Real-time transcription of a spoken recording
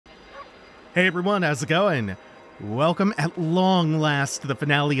Hey everyone, how's it going? Welcome at long last to the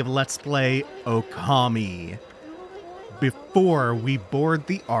finale of Let's Play Ōkami. Before we board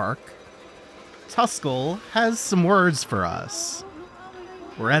the Ark, Tuskull has some words for us.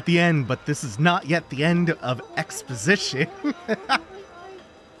 We're at the end, but this is not yet the end of exposition.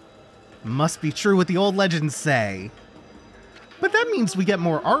 Must be true what the old legends say. But that means we get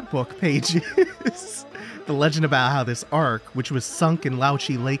more art book pages. The legend about how this ark, which was sunk in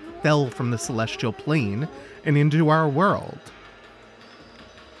Lauchi Lake, fell from the celestial plane and into our world.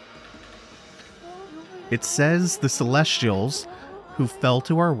 It says the celestials who fell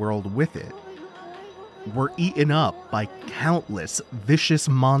to our world with it were eaten up by countless vicious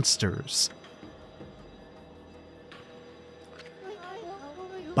monsters.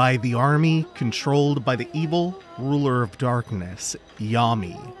 By the army controlled by the evil ruler of darkness,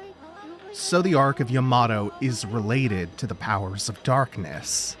 Yami. So the Ark of Yamato is related to the powers of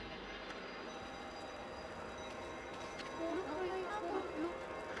darkness.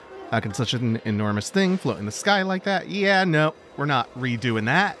 How can such an enormous thing float in the sky like that? Yeah, no, we're not redoing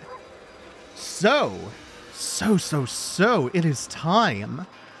that. So, it is time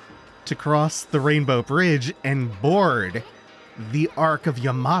to cross the Rainbow Bridge and board the Ark of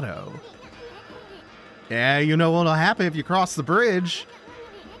Yamato. Yeah, you know what'll happen if you cross the bridge.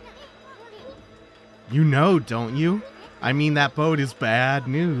 You know, don't you? I mean, that boat is bad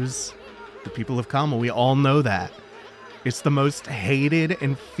news. The people of Kama, we all know that. It's the most hated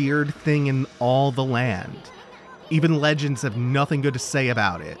and feared thing in all the land. Even legends have nothing good to say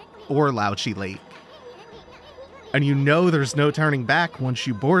about it, or Lauchi Lake. And you know there's no turning back once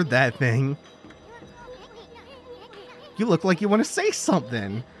you board that thing. You look like you want to say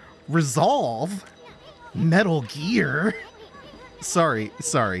something. Resolve? Metal Gear? Sorry.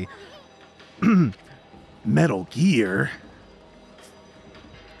 Metal Gear?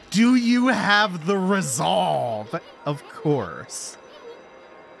 Do you have the resolve? Of course.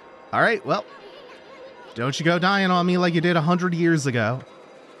 Alright, well, don't you go dying on me like you did 100 years ago.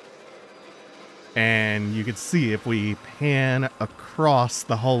 And you can see if we pan across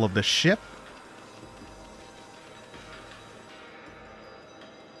the hull of the ship.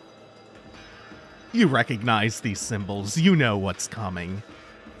 You recognize these symbols, you know what's coming.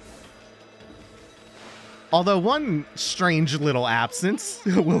 Although one strange little absence,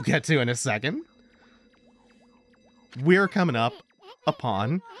 we'll get to in a second. We're coming up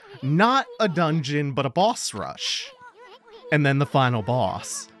upon not a dungeon, but a boss rush. And then the final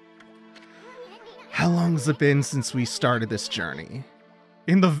boss. How long has it been since we started this journey?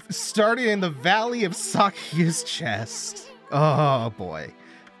 Started in the Valley of Saki's Chest. Oh boy.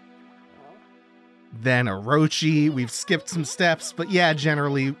 Then Orochi, we've skipped some steps, but yeah,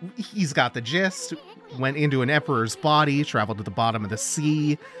 generally, he's got the gist. Went into an emperor's body, traveled to the bottom of the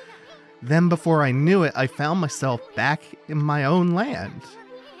sea. Then before I knew it, I found myself back in my own land.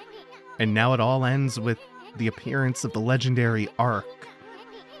 And now it all ends with the appearance of the legendary Ark.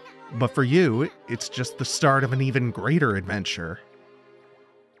 But for you, it's just the start of an even greater adventure.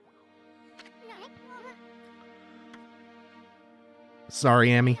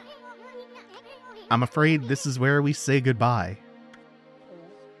 Sorry, Amy. I'm afraid this is where we say goodbye.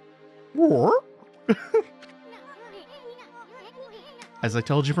 What? As I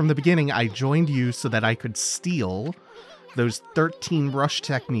told you from the beginning, I joined you so that I could steal those 13 brush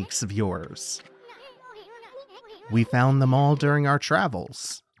techniques of yours. We found them all during our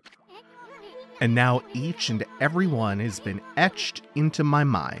travels. And now each and every one has been etched into my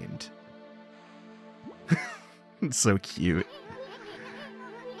mind. It's so cute.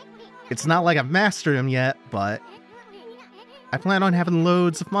 It's not like I've mastered them yet, but I plan on having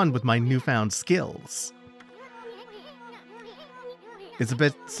loads of fun with my newfound skills. It's a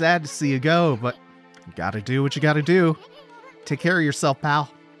bit sad to see you go, but you gotta do what you gotta do. Take care of yourself, pal.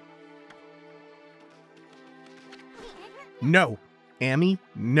 No. Amy,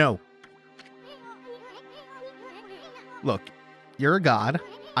 no. Look, you're a god.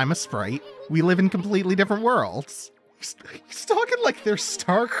 I'm a sprite. We live in completely different worlds. He's talking like they're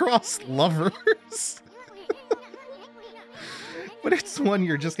star-crossed lovers. But it's one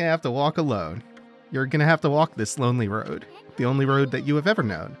you're just gonna have to walk alone. You're gonna have to walk this lonely road. The only road that you have ever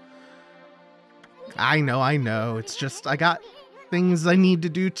known. I know. It's just, I got things I need to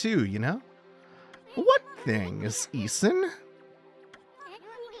do too, you know? What things, Eason?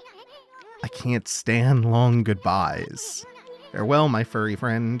 I can't stand long goodbyes. Farewell, my furry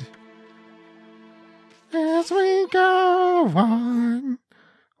friend. As we go on,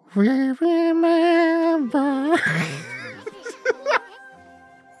 we remember.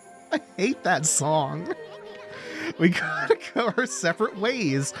 I hate that song. We gotta go our separate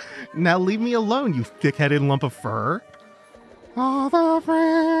ways. Now leave me alone, you thick-headed lump of fur. All the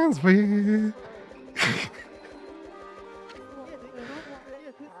friends we...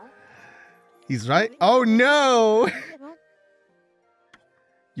 He's right. Oh no!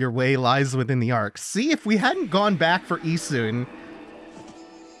 Your way lies within the arc. See, if we hadn't gone back for Isun,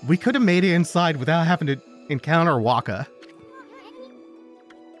 we could have made it inside without having to encounter Waka.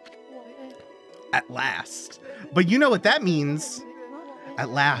 At last. But you know what that means.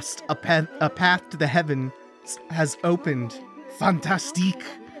 At last, a path to the heaven has opened. Fantastique.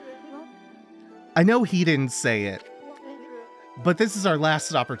 I know he didn't say it, but this is our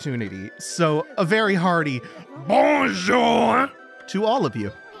last opportunity. So a very hearty bonjour to all of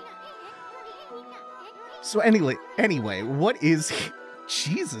you. So anyway, what is...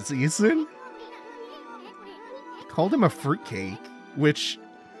 Jesus, Isun? Called him a fruitcake, which...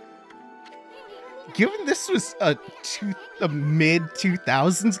 Given this was a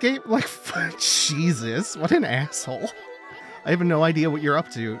mid-2000s game, like, Jesus, what an asshole. I have no idea what you're up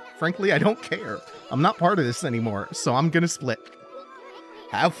to. Frankly, I don't care. I'm not part of this anymore, so I'm gonna split.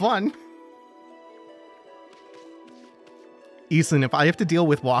 Have fun. Isun, if I have to deal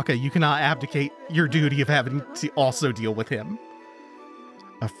with Waka, you cannot abdicate your duty of having to also deal with him.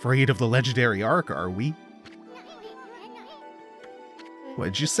 Afraid of the legendary arc, are we?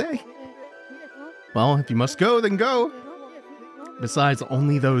 What'd you say? Well, if you must go, then go. Besides,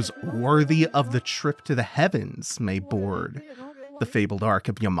 only those worthy of the trip to the heavens may board the fabled Ark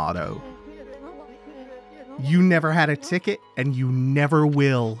of Yamato. You never had a ticket, and you never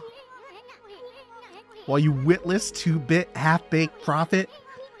will. While you witless, 2-bit, half-baked prophet,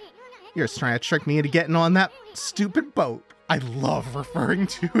 you're just trying to trick me into getting on that stupid boat. I love referring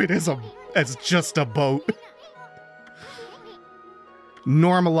to it as just a boat.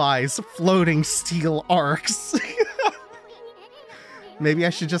 Normalize floating steel arcs. Maybe I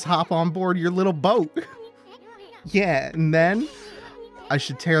should just hop on board your little boat. Yeah, and then I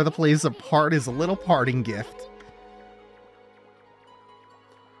should tear the place apart as a little parting gift.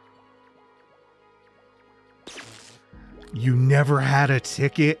 You never had a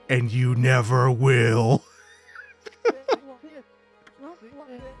ticket, and you never will.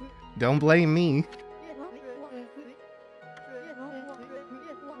 Don't blame me.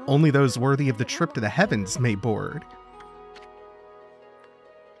 Only those worthy of the trip to the heavens may board.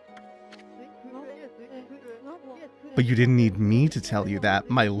 But you didn't need me to tell you that,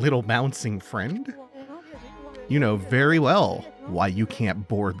 my little bouncing friend. You know very well why you can't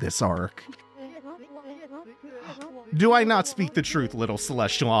board this ark. Do I not speak the truth, little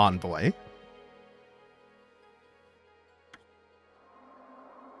celestial envoy?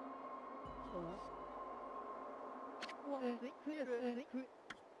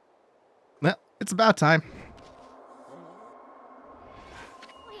 Well, it's about time.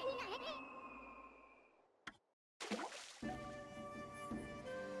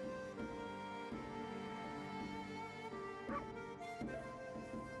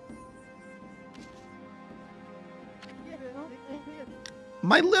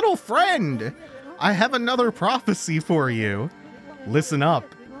 My little friend, I have another prophecy for you. Listen up,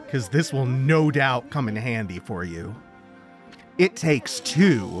 because this will no doubt come in handy for you. It takes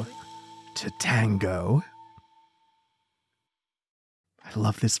two to tango. I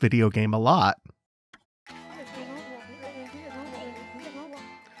love this video game a lot.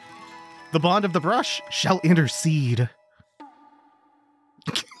 The bond of the brush shall intercede.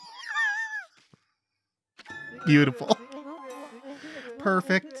 Beautiful.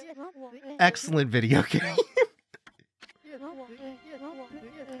 Perfect. Excellent video game.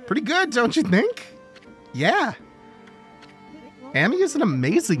 Pretty good, don't you think? Yeah. Amy is an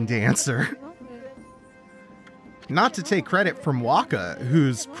amazing dancer. Not to take credit from Waka,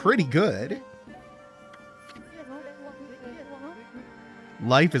 who's pretty good.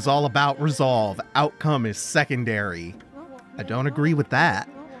 Life is all about resolve. Outcome is secondary. I don't agree with that.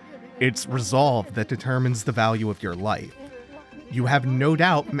 It's resolve that determines the value of your life. You have no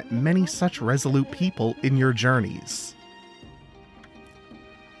doubt met many such resolute people in your journeys.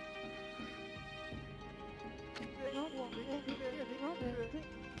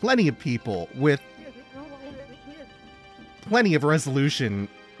 Plenty of people with plenty of resolution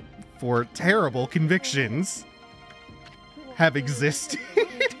for terrible convictions have existed.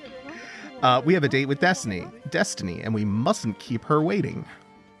 We have a date with Destiny, and we mustn't keep her waiting.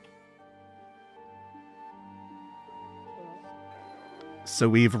 So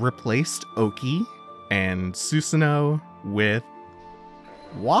we've replaced Oki and Susanoo with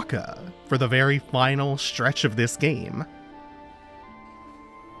Waka for the very final stretch of this game.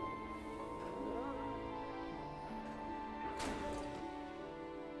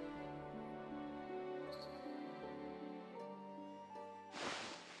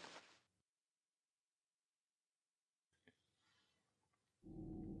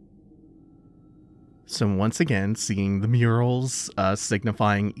 So once again, seeing the murals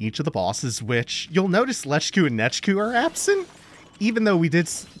signifying each of the bosses, which you'll notice Lechku and Nechku are absent, even though we did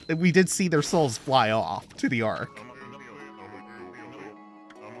see their souls fly off to the Ark.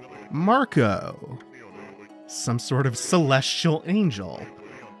 Marco, some sort of celestial angel.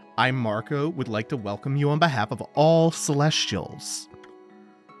 I, Marco, would like to welcome you on behalf of all Celestials.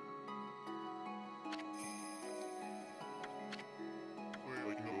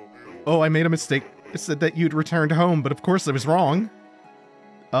 Oh, I made a mistake. I said that you'd returned home, but of course I was wrong.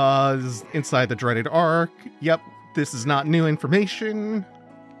 This is inside the dreaded Ark. Yep, this is not new information.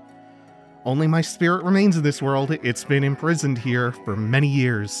 Only my spirit remains in this world. It's been imprisoned here for many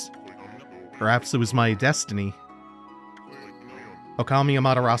years. Perhaps it was my destiny. Ōkami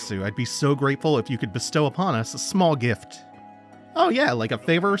Amaterasu, I'd be so grateful if you could bestow upon us a small gift. Oh yeah, like a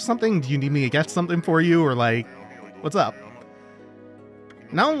favor or something? Do you need me to get something for you, or like, what's up?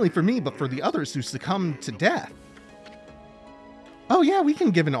 Not only for me, but for the others who succumbed to death. Oh yeah, we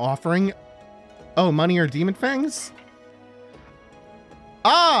can give an offering. Oh, money or demon fangs?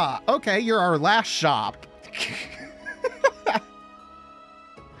 Ah, okay, you're our last shop.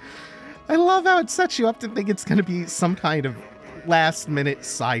 I love how it sets you up to think it's going to be some kind of last-minute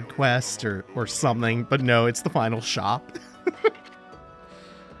side quest or something, but no, it's the final shop.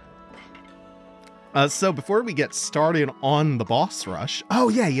 So before we get started on the boss rush... Oh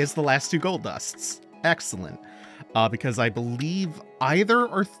yeah, he has the last 2 gold dusts. Excellent. Because I believe either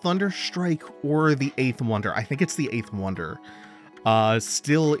are Thunderstrike or the 8th Wonder. I think it's the 8th Wonder.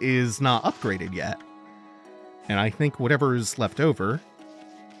 Still is not upgraded yet. And I think whatever is left over,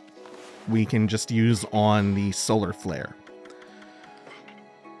 we can just use on the Solar Flare.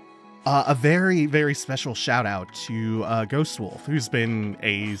 A very, very special shout out to Ghost Wolf, who's been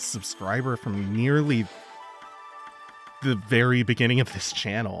a subscriber from nearly the very beginning of this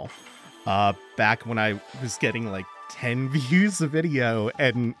channel. Back when I was getting like 10 views a video,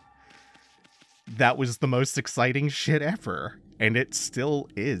 and that was the most exciting shit ever. And it still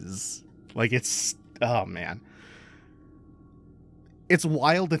is. Like, it's... Oh, man. It's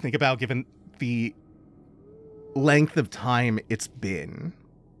wild to think about given the length of time it's been.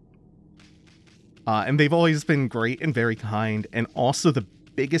 And they've always been great and very kind, and also the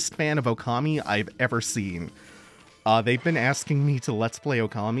biggest fan of Ōkami I've ever seen. They've been asking me to Let's Play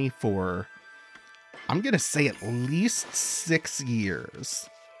Ōkami for, I'm gonna say, at least 6 years.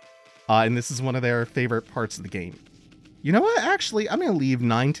 And this is one of their favorite parts of the game. You know what? Actually, I'm gonna leave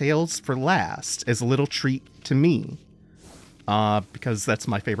Ninetales for last as a little treat to me. Because that's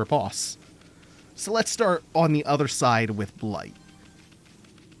my favorite boss. So let's start on the other side with Blight.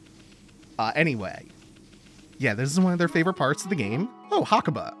 Anyway. Yeah, this is one of their favorite parts of the game. Oh,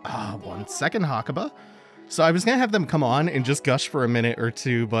 Hakuba. 1 second, Hakuba. So I was going to have them come on and just gush for a minute or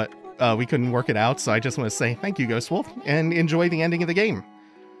two, but we couldn't work it out, so I just want to say thank you, Ghost Wolf, and enjoy the ending of the game.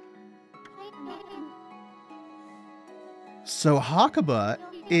 So Hakuba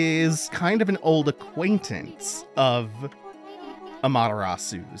is kind of an old acquaintance of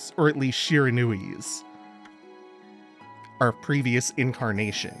Amaterasu's, or at least Shiranui's, our previous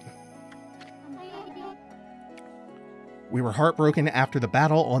incarnation. We were heartbroken after the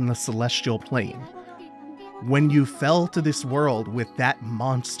battle on the Celestial Plane. When you fell to this world with that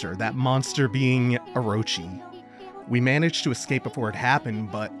monster being Orochi. We managed to escape before it happened,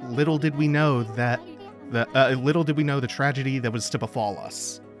 but little did we know the tragedy that was to befall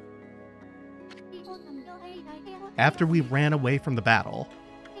us. After we ran away from the battle,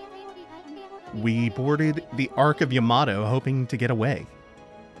 we boarded the Ark of Yamato hoping to get away.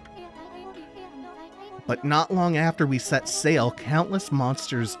 But not long after we set sail, countless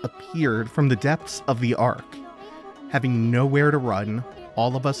monsters appeared from the depths of the Ark. Having nowhere to run,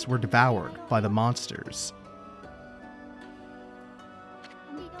 all of us were devoured by the monsters.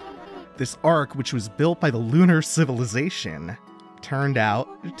 This Ark, which was built by the lunar civilization, turned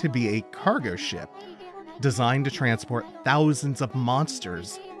out to be a cargo ship designed to transport thousands of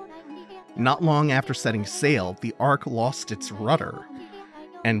monsters. Not long after setting sail, the Ark lost its rudder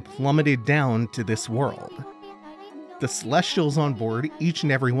and plummeted down to this world. The Celestials on board, each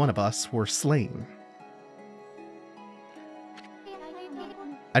and every one of us, were slain.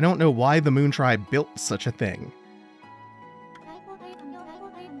 I don't know why the Moon Tribe built such a thing.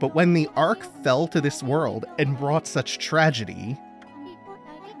 But when the Ark fell to this world and brought such tragedy,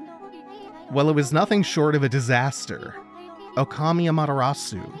 well, it was nothing short of a disaster. Ōkami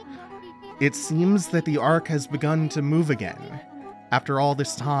Amaterasu. It seems that the Ark has begun to move again after all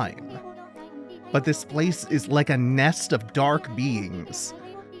this time. But this place is like a nest of dark beings.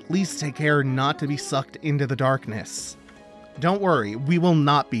 Please take care not to be sucked into the darkness. Don't worry, we will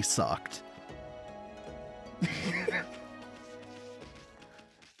not be sucked.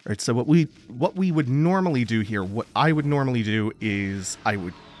 Alright, so what we would normally do here, what I would normally do is I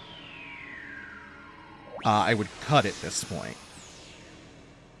would cut at this point.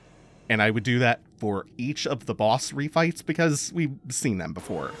 And I would do that for each of the boss refights because we've seen them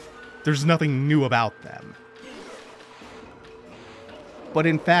before. There's nothing new about them. But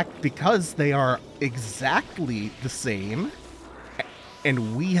in fact, because they are exactly the same,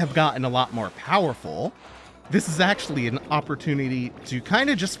 and we have gotten a lot more powerful, this is actually an opportunity to kind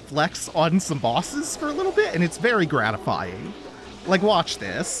of just flex on some bosses for a little bit, and it's very gratifying. Like, watch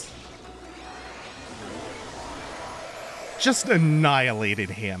this. Just annihilated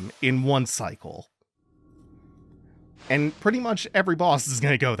him in one cycle. And pretty much every boss is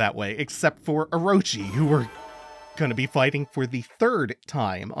going to go that way, except for Orochi, who we're going to be fighting for the third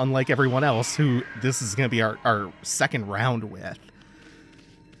time, unlike everyone else, who this is going to be our second round with.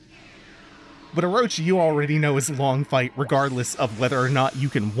 But Orochi, you already know, is a long fight, regardless of whether or not you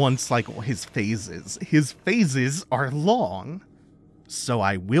can one-cycle his phases. His phases are long, so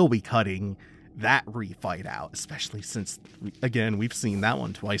I will be cutting that refight out, especially since, again, we've seen that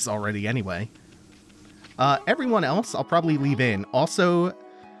one twice already anyway. Everyone else, I'll probably leave in. Also,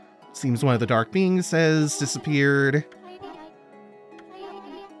 seems one of the Dark Beings has disappeared.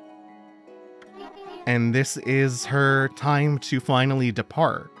 And this is her time to finally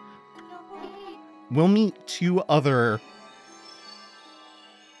depart. We'll meet two other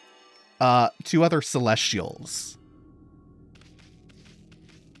Celestials.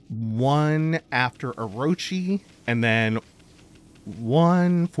 One after Orochi, and then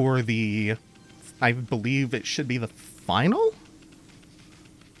one for the, I believe it should be the final?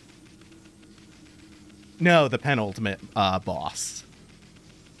 No, the penultimate boss.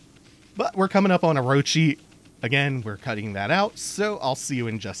 But we're coming up on Orochi. Again, we're cutting that out, so I'll see you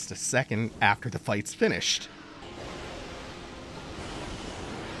in just a second after the fight's finished.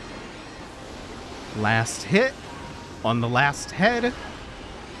 Last hit on the last head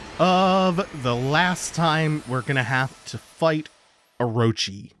of the last time we're gonna have to fight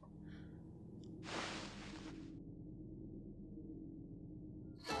Orochi.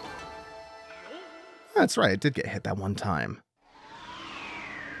 That's right, it did get hit that one time.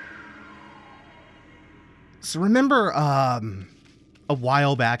 So remember, a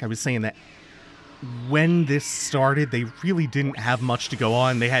while back I was saying that when this started, they really didn't have much to go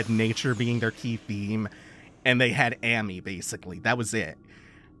on. They had nature being their key theme, and they had Ami, basically. That was it.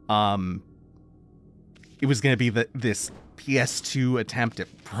 It was going to be this PS2 attempt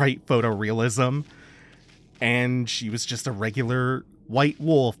at bright photorealism, and she was just a regular white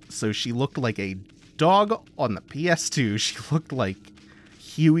wolf, so she looked like a dog on the PS2. She looked like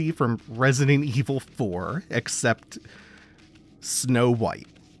Huey from Resident Evil 4, except Snow White.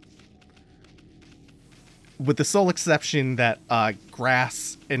 With the sole exception that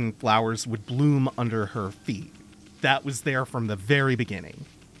grass and flowers would bloom under her feet. That was there from the very beginning.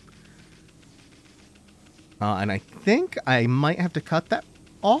 And I think I might have to cut that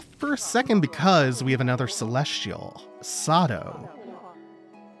off for a second because we have another Celestial, Sato.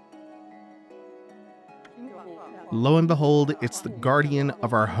 Lo and behold, it's the guardian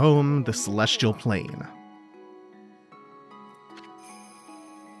of our home, the Celestial Plane.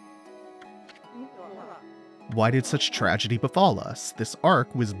 Why did such tragedy befall us? This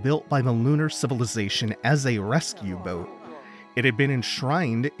ark was built by the lunar civilization as a rescue boat. It had been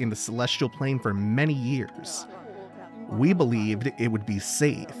enshrined in the Celestial Plane for many years. We believed it would be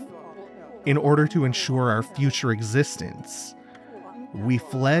safe. In order to ensure our future existence, we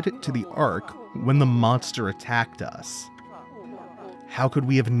fled to the ark when the monster attacked us. How could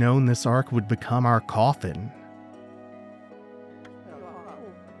we have known this ark would become our coffin?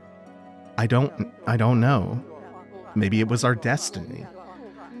 I don't know. Maybe it was our destiny.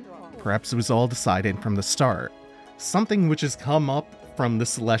 Perhaps it was all decided from the start. Something which has come up from the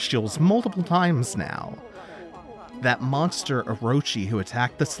Celestials multiple times now. That monster Orochi who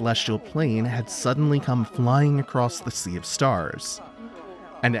attacked the Celestial Plane had suddenly come flying across the Sea of Stars.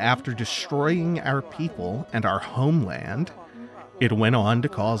 And after destroying our people and our homeland, it went on to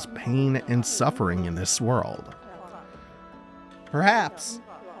cause pain and suffering in this world. Perhaps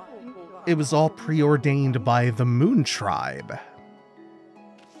it was all preordained by the Moon Tribe.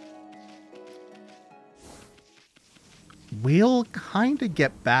 We'll kind of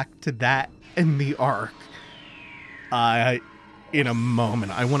get back to that in the arc in a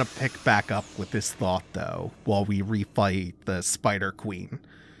moment. I want to pick back up with this thought, though, while we refight the Spider Queen.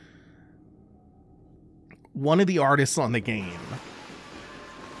 One of the artists on the game,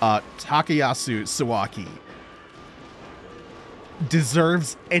 Takayasu Sawaki,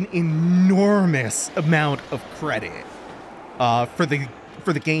 deserves an enormous amount of credit for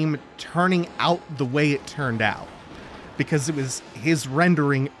the game turning out the way it turned out, because it was his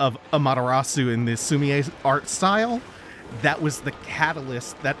rendering of Amaterasu in the sumi-e art style that was the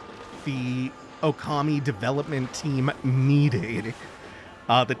catalyst that the Ōkami development team needed.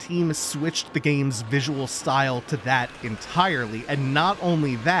 The team switched the game's visual style to that entirely, and not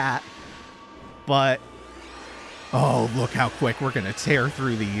only that, but oh, look how quick we're gonna tear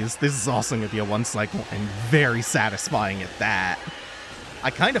through these. This is also gonna be a one cycle and very satisfying at that.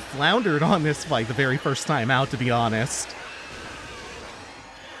 I kind of floundered on this fight the very first time out, to be honest.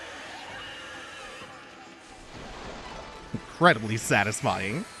 Incredibly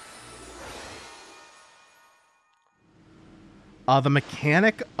satisfying. The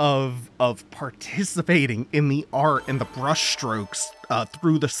mechanic of participating in the art and the brush strokes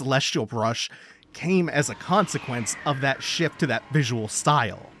through the celestial brush came as a consequence of that shift to that visual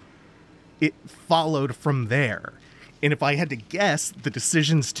style. It followed from there. And if I had to guess, the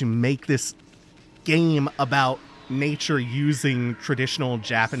decisions to make this game about nature using traditional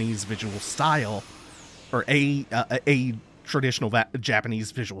Japanese visual style, or a traditional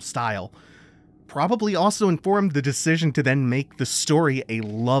Japanese visual style, probably also informed the decision to then make the story a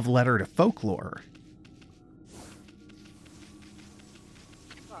love letter to folklore.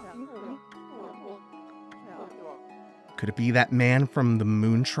 Could it be that man from the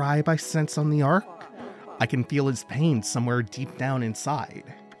Moon Tribe I sense on the arc? I can feel his pain somewhere deep down inside.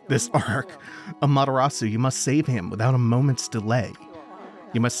 This arc, Amaterasu, you must save him without a moment's delay.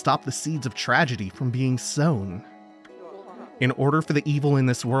 You must stop the seeds of tragedy from being sown. In order for the evil in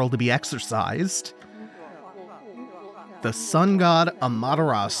this world to be exorcised, the sun god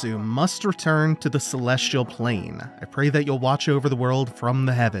Amaterasu must return to the celestial plane. I pray that you'll watch over the world from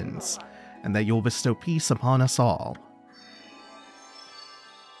the heavens, and that you'll bestow peace upon us all.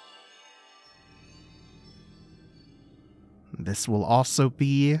 This will also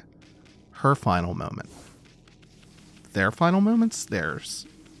be her final moment. Their final moments? Theirs.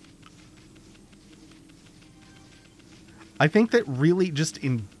 I think that really just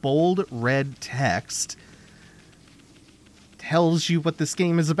in bold red text tells you what this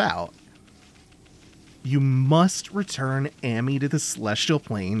game is about. You must return Ami to the celestial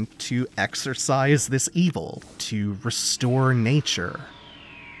plane to exorcise this evil, to restore nature.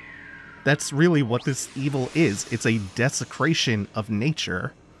 That's really what this evil is. It's a desecration of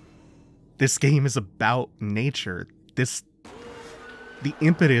nature. This game is about nature. The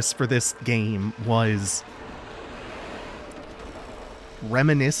impetus for this game was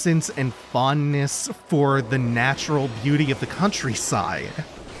reminiscence and fondness for the natural beauty of the countryside.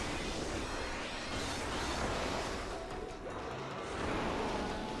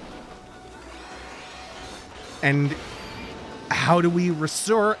 And how do we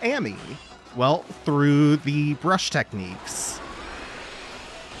restore Ami? Well, through the brush techniques.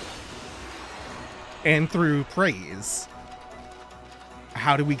 And through praise.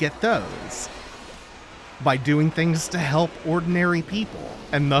 How do we get those? By doing things to help ordinary people,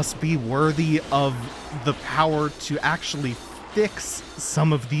 and thus be worthy of the power to actually fix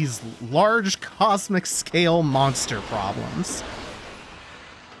some of these large cosmic scale monster problems.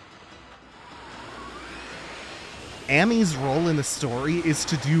 Ami's role in the story is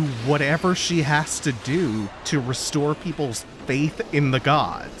to do whatever she has to do to restore people's faith in the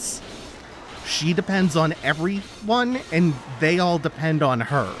gods. She depends on everyone, and they all depend on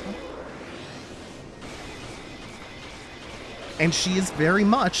her. And she is very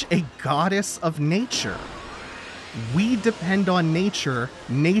much a goddess of nature. We depend on nature.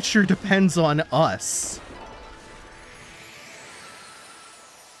 Nature depends on us.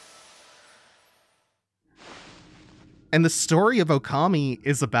 And the story of Ōkami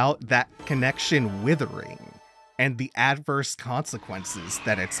is about that connection withering and the adverse consequences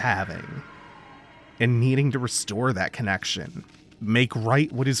that it's having. And needing to restore that connection. Make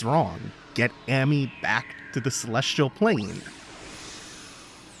right what is wrong. Get Ami back to the celestial plane.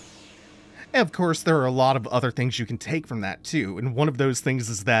 And of course, there are a lot of other things you can take from that too, and one of those things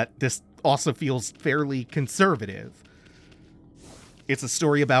is that this also feels fairly conservative. It's a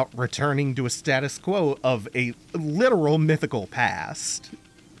story about returning to a status quo of a literal mythical past.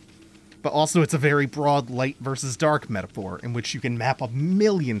 But also it's a very broad light versus dark metaphor in which you can map a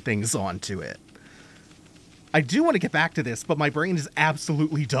million things onto it. I do want to get back to this, but my brain is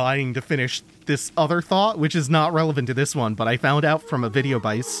absolutely dying to finish this other thought, which is not relevant to this one, but I found out from a video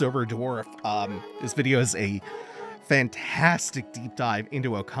by Sober Dwarf. This video is a fantastic deep dive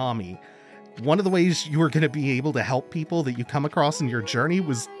into Ōkami. One of the ways you are going to be able to help people that you come across in your journey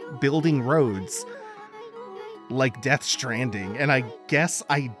was building roads. like Death Stranding, and I guess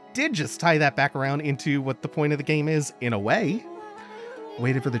I did just tie that back around into what the point of the game is, in a way.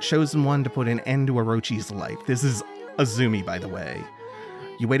 Waited for the Chosen One to put an end to Orochi's life. This is Azumi, by the way.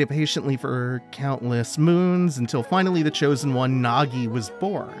 You waited patiently for countless moons until finally the Chosen One, Nagi, was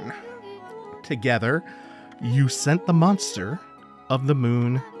born. Together, you sent the monster of the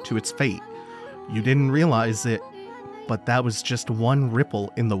moon to its fate. You didn't realize it, but that was just one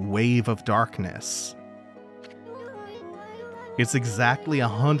ripple in the wave of darkness. It's exactly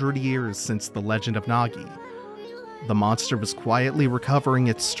 100 years since the Legend of Nagi. The monster was quietly recovering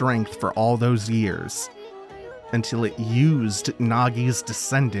its strength for all those years, until it used Nagi's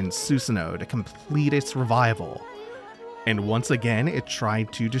descendant Susanoo to complete its revival, and once again it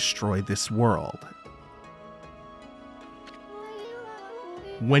tried to destroy this world.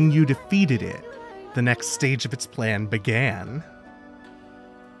 When you defeated it, the next stage of its plan began.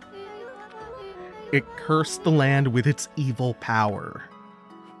 It cursed the land with its evil power,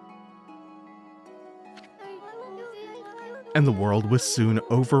 and the world was soon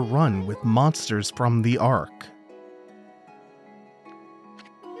overrun with monsters from the Ark.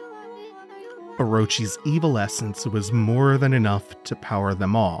 Orochi's evil essence was more than enough to power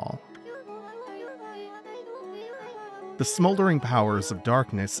them all. The smoldering powers of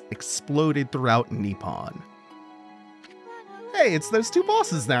darkness exploded throughout Nippon. Hey, it's those two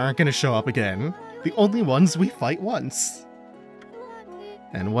bosses that aren't going to show up again. The only ones we fight once.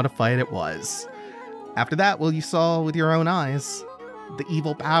 And what a fight it was. After that, well, you saw with your own eyes, the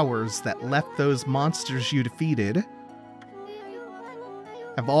evil powers that left those monsters you defeated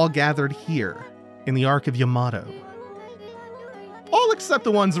have all gathered here in the Ark of Yamato. All except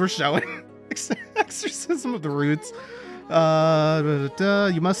the ones we're showing. Exorcism of the Roots.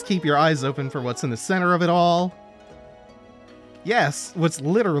 You must keep your eyes open for what's in the center of it all. Yes, what's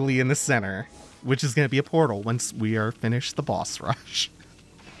literally in the center, which is going to be a portal once we are finished the boss rush.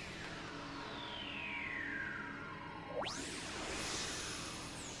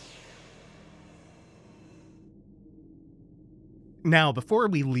 Now, before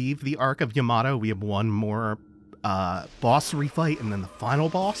we leave the Ark of Yamato, we have one more boss refight and then the final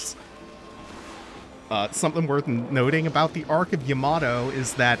boss. Something worth noting about the Ark of Yamato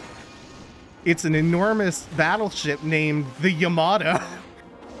is that it's an enormous battleship named the Yamato.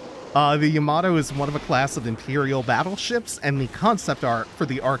 The Yamato is one of a class of Imperial battleships, and the concept art for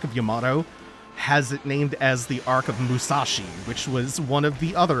the Ark of Yamato has it named as the Ark of Musashi, which was one of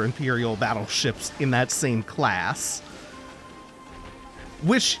the other Imperial battleships in that same class.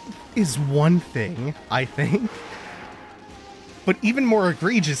 Which is one thing, I think. But even more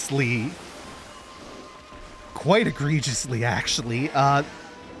egregiously, quite egregiously actually,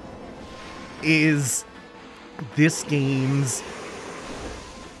 is this game's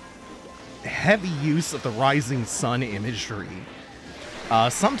heavy use of the rising sun imagery.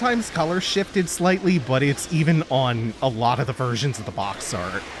 Sometimes color shifted slightly, but it's even on a lot of the versions of the box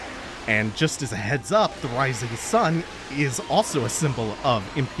art. And just as a heads up, the rising sun is also a symbol of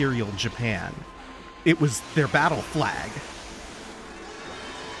Imperial Japan. It was their battle flag.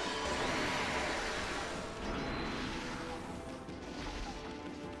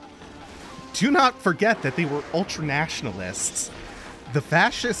 Do not forget that they were ultranationalists. The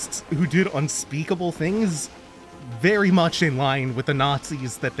fascists who did unspeakable things, very much in line with the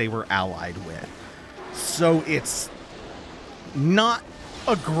Nazis that they were allied with. So it's not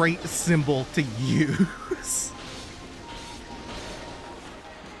a great symbol to use.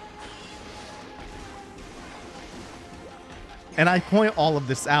 And I point all of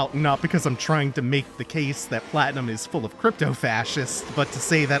this out not because I'm trying to make the case that Platinum is full of crypto-fascists, but to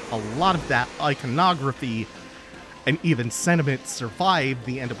say that a lot of that iconography and even sentiment survived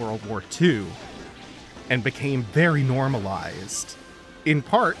the end of World War II and became very normalized, in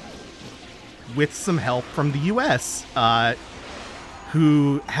part with some help from the US,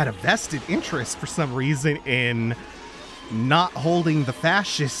 who had a vested interest for some reason in not holding the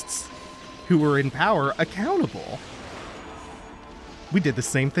fascists who were in power accountable. We did the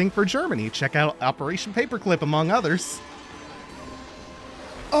same thing for Germany. Check out Operation Paperclip, among others.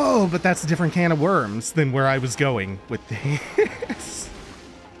 Oh, but that's a different can of worms than where I was going with this.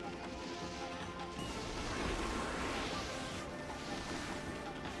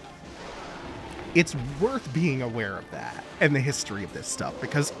 It's worth being aware of that and the history of this stuff,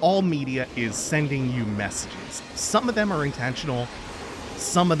 because all media is sending you messages. Some of them are intentional,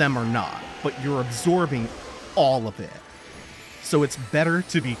 some of them are not, but you're absorbing all of it. So it's better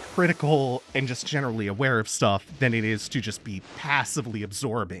to be critical and just generally aware of stuff than it is to just be passively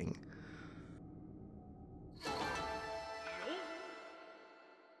absorbing.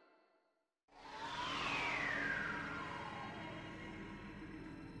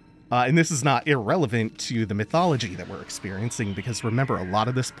 And this is not irrelevant to the mythology that we're experiencing, because remember, a lot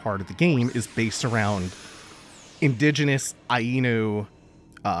of this part of the game is based around indigenous Ainu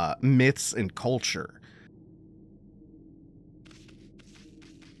myths and culture.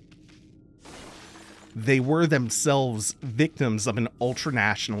 They were themselves victims of an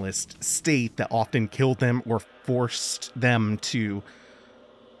ultra-nationalist state that often killed them or forced them to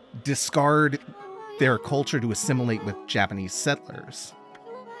discard their culture to assimilate with Japanese settlers.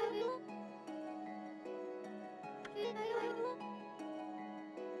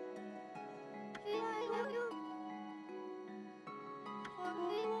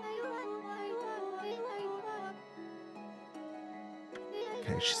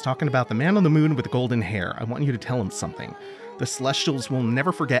 Okay, she's talking about the man on the moon with the golden hair. I want you to tell him something. The Celestials will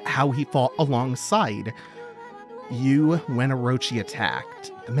never forget how he fought alongside you when Orochi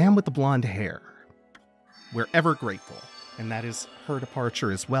attacked. The man with the blonde hair. We're ever grateful. And that is her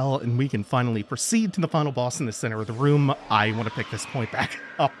departure as well, and we can finally proceed to the final boss in the center of the room. I want to pick this point back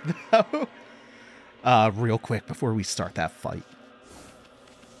up, though, real quick before we start that fight.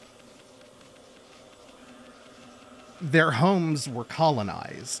 Their homes were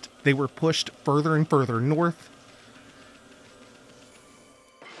colonized. They were pushed further and further north,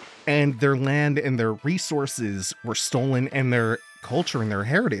 and their land and their resources were stolen, and their culture and their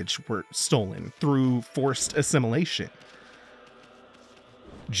heritage were stolen through forced assimilation.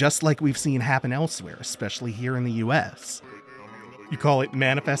 Just like we've seen happen elsewhere, especially here in the US. You call it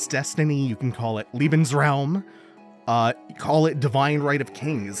Manifest Destiny, you can call it Lebensraum, call it Divine Right of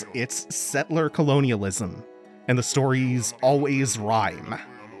Kings. It's settler colonialism, and the stories always rhyme.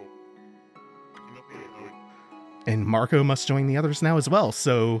 And Marco must join the others now as well,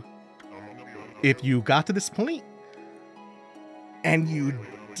 so if you got to this point and you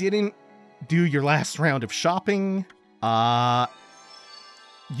didn't do your last round of shopping,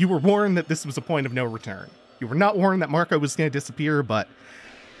 you were warned that this was a point of no return. You were not warned that Marco was going to disappear, but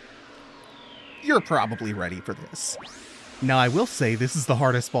you're probably ready for this. Now, I will say this is the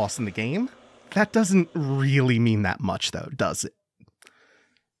hardest boss in the game. That doesn't really mean that much, though, does it?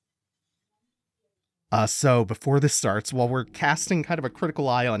 So before this starts, while we're casting kind of a critical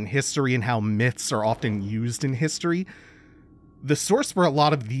eye on history and how myths are often used in history, the source for a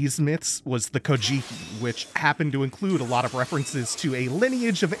lot of these myths was the Kojiki, which happened to include a lot of references to a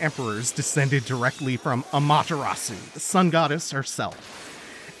lineage of emperors descended directly from Amaterasu, the sun goddess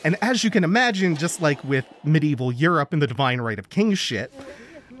herself. And as you can imagine, just like with medieval Europe and the Divine Right of Kings shit,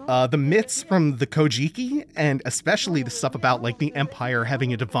 the myths from the Kojiki, and especially the stuff about like the empire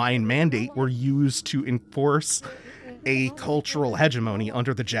having a divine mandate, were used to enforce a cultural hegemony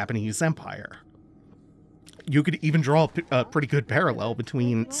under the Japanese empire. You could even draw a pretty good parallel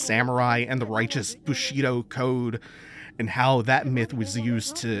between samurai and the righteous Bushido code and how that myth was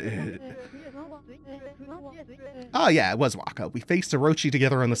used to... Oh yeah, it was Waka. We faced Orochi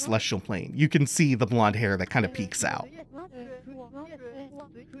together on the celestial plane. You can see the blonde hair that kind of peeks out.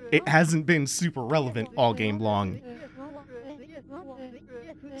 It hasn't been super relevant all game long,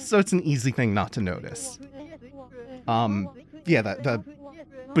 so it's an easy thing not to notice. Yeah, the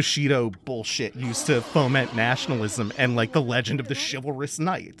Bushido bullshit used to foment nationalism and like the legend of the chivalrous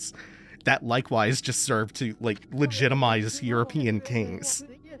knights. That likewise just served to like legitimize European kings.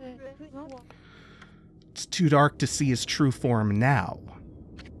 It's too dark to see his true form now.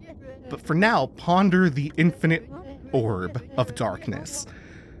 But for now, ponder the infinite orb of darkness.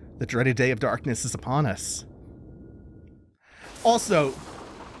 The dreaded day of darkness is upon us. Also,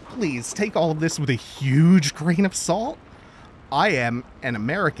 please take all of this with a huge grain of salt. I am an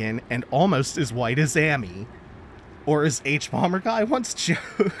American and almost as white as Amy. Or as H-Bomber Guy once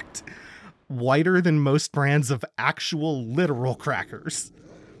joked, whiter than most brands of actual literal crackers.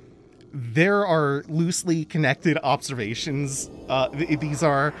 There are loosely connected observations. These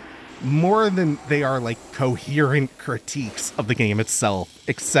are more than they are like coherent critiques of the game itself,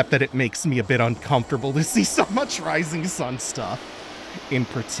 except that it makes me a bit uncomfortable to see so much Rising Sun stuff in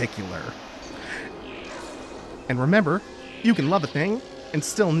particular. And remember, you can love a thing and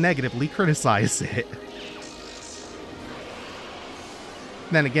still negatively criticize it.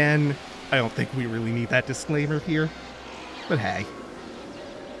 Then again, I don't think we really need that disclaimer here, but hey.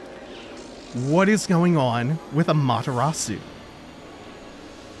 What is going on with Amaterasu?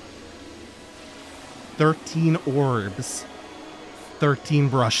 13 orbs, 13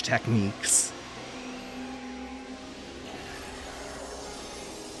 brush techniques.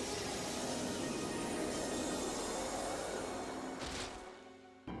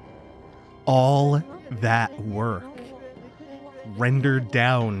 All that work rendered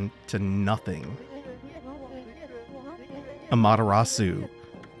down to nothing. Amaterasu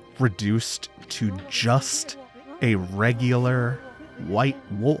reduced to just a regular white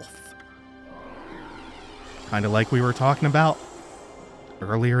wolf. Kind of like we were talking about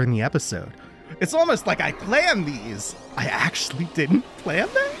earlier in the episode. It's almost like I planned these. I actually didn't plan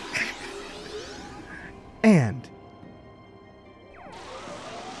them. And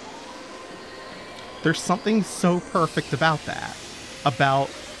there's something so perfect about that. About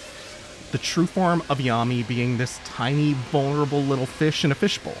the true form of Yami being this tiny, vulnerable little fish in a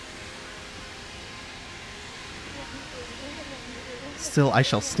fishbowl. Still, I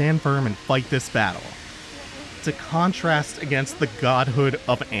shall stand firm and fight this battle, to contrast against the godhood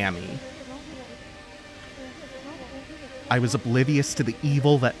of Ami. I was oblivious to the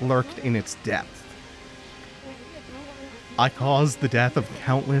evil that lurked in its depth. I caused the death of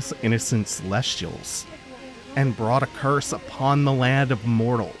countless innocent celestials, and brought a curse upon the land of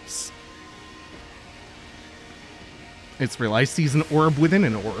mortals. It's real I seize an orb within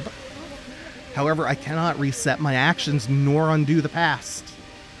an orb. However, I cannot reset my actions nor undo the past.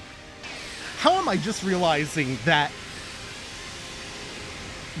 How am I just realizing that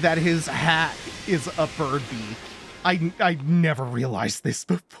his hat is a bird beak? I never realized this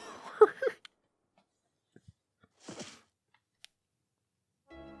before.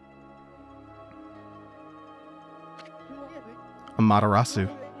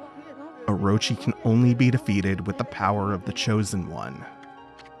 Amaterasu. Orochi can only be defeated with the power of the Chosen One.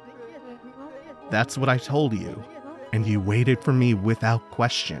 That's what I told you, and you waited for me without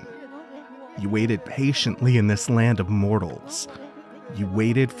question. You waited patiently in this land of mortals. You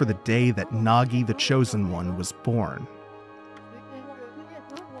waited for the day that Nagi the Chosen One was born.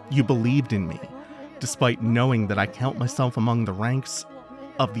 You believed in me, despite knowing that I count myself among the ranks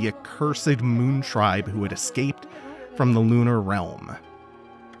of the accursed moon tribe who had escaped from the lunar realm.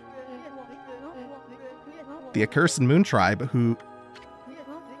 The accursed moon tribe who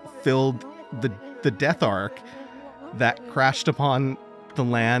filled the death arc that crashed upon the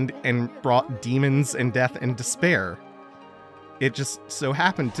land and brought demons and death and despair. It just so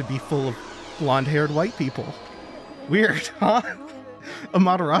happened to be full of blonde-haired white people. Weird, huh?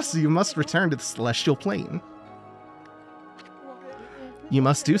 Amaterasu, you must return to the celestial plane. You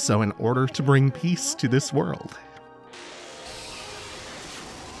must do so in order to bring peace to this world.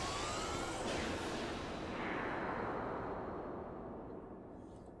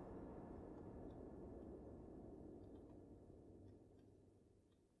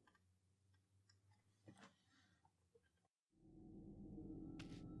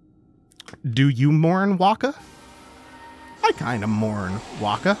 Do you mourn Waka? I kinda mourn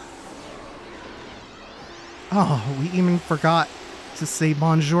Waka. Oh, we even forgot to say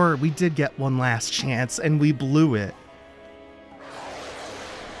bonjour. We did get one last chance, and we blew it.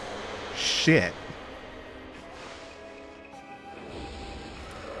 Shit.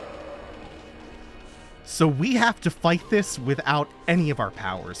 So we have to fight this without any of our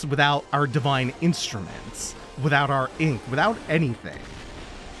powers, without our divine instruments, without our ink, without anything.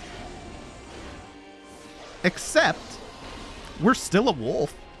 Except, we're still a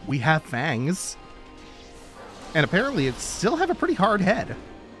wolf. We have fangs. And apparently it still have a pretty hard head.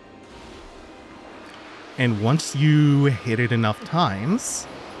 And once you hit it enough times,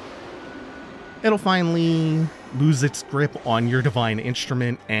 it'll finally lose its grip on your divine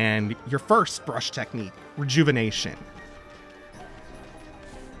instrument and your first brush technique, rejuvenation.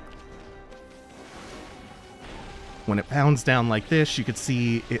 When it pounds down like this, you can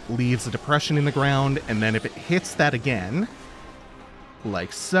see it leaves a depression in the ground, and then if it hits that again,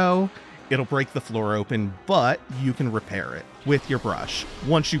 like so, it'll break the floor open, but you can repair it with your brush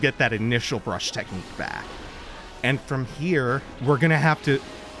once you get that initial brush technique back. And from here, we're gonna have to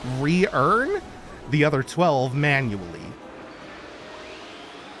re-earn the other 12 manually.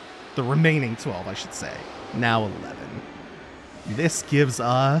 The remaining 12, I should say. Now 11. This gives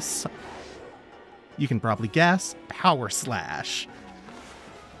us, you can probably guess, Power Slash.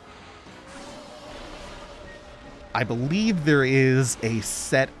 I believe there is a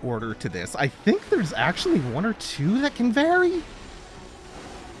set order to this. I think there's actually one or two that can vary.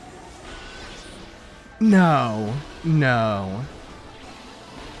 No. Am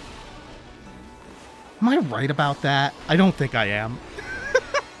I right about that? I don't think I am.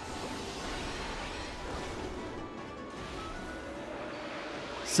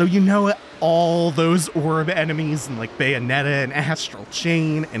 So you know all those orb enemies and like Bayonetta and Astral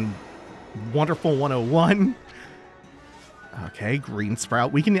Chain and Wonderful 101. Okay, Green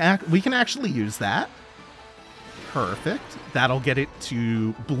Sprout. We can actually use that. Perfect. That'll get it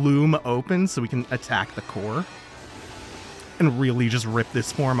to bloom open so we can attack the core and really just rip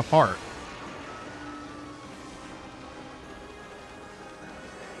this form apart.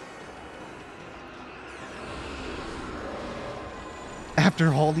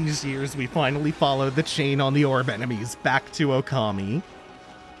 After all these years, we finally followed the chain on the orb enemies back to Ōkami.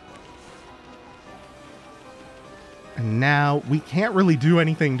 And now, we can't really do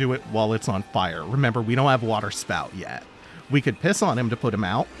anything to it while it's on fire. Remember, we don't have water spout yet. We could piss on him to put him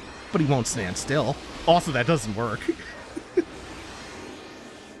out, but he won't stand still. Also, that doesn't work.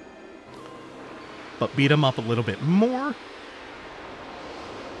 But beat him up a little bit more.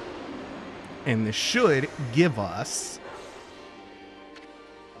 And this should give us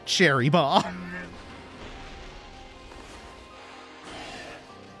Cherry Bomb.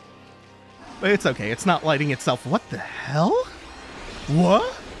 But it's okay, it's not lighting itself. What the hell?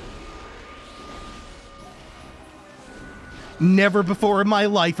 What? Never before in my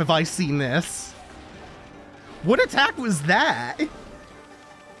life have I seen this. What attack was that?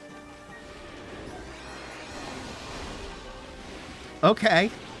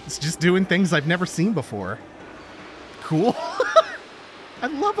 Okay, it's just doing things I've never seen before. Cool. I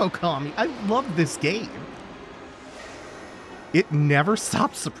love Ōkami. I love this game. It never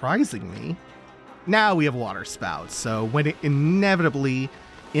stops surprising me. Now we have water spouts, so when it inevitably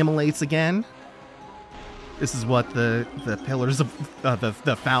immolates again, this is what the pillars of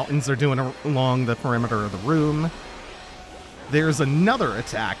the fountains are doing along the perimeter of the room. There's another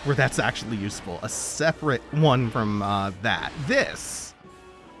attack where that's actually useful, a separate one from that. This,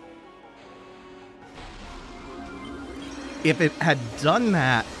 if it had done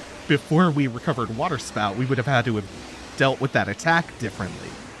that before we recovered water spout, we would have had to have dealt with that attack differently.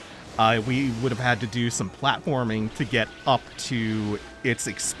 We would have had to do some platforming to get up to its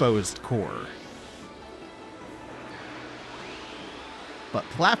exposed core. But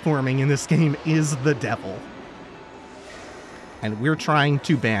platforming in this game is the devil. And we're trying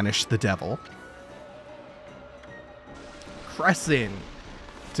to banish the devil. Press in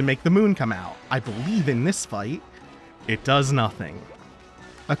to make the moon come out. I believe in this fight, it does nothing.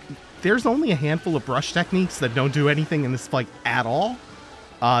 There's only a handful of brush techniques that don't do anything in this fight at all.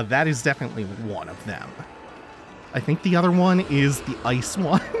 That is definitely one of them. I think the other one is the ice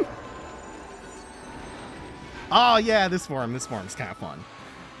one. Oh yeah, this form's kind of fun.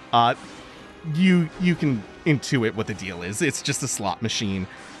 You can intuit what the deal is. It's just a slot machine.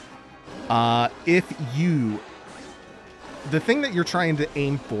 The thing that you're trying to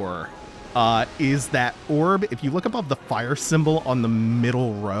aim for is that orb. If you look above the fire symbol on the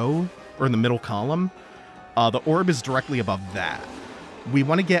middle row, or in the middle column, the orb is directly above that. We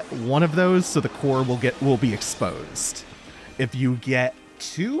want to get one of those so the core will be exposed. If you get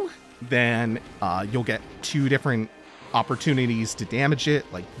two, then you'll get two different opportunities to damage it,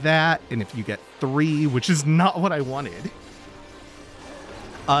 like that. And if you get three, which is not what I wanted,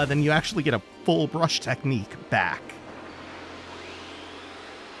 then you actually get a full brush technique back.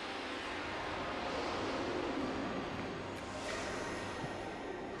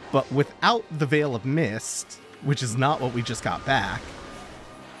 But without the Veil of Mist, which is not what we just got back,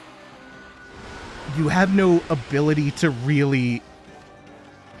 you have no ability to really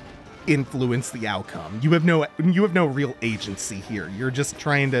influence the outcome. You have no real agency here. You're just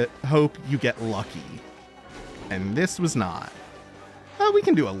trying to hope you get lucky. And this was not. We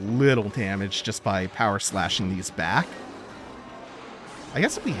can do a little damage just by power slashing these back. I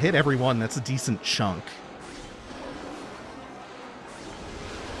guess if we hit everyone, that's a decent chunk.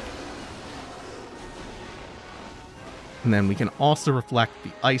 And then we can also reflect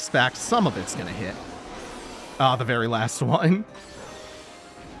the ice back. Some of it's going to hit. The very last one.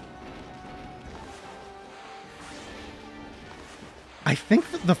 I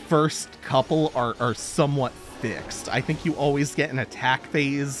think that the first couple are somewhat fixed. I think you always get an attack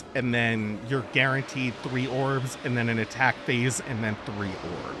phase, and then you're guaranteed 3 orbs, and then an attack phase, and then 3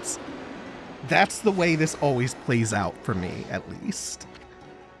 orbs. That's the way this always plays out for me, at least.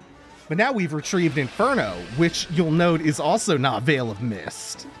 But now we've retrieved Inferno, which you'll note is also not Veil of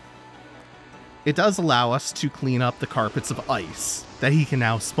Mist. It does allow us to clean up the carpets of ice that he can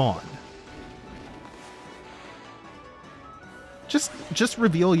now spawn. Just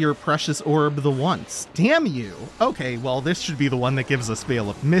reveal your precious orb the once. Damn you! Okay, well this should be the one that gives us Veil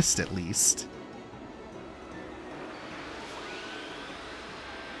of Mist at least.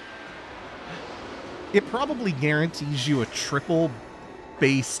 It probably guarantees you a triple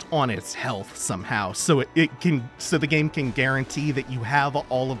based on its health somehow, so the game can guarantee that you have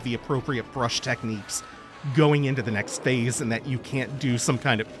all of the appropriate brush techniques going into the next phase, and that you can't do some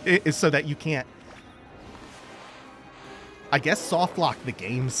kind of so that you can't, I guess, soft lock the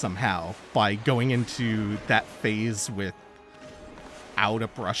game somehow by going into that phase without a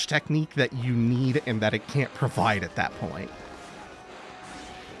brush technique that you need and that it can't provide at that point.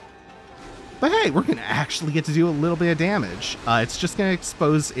 But hey, we're going to actually get to do a little bit of damage. It's just going to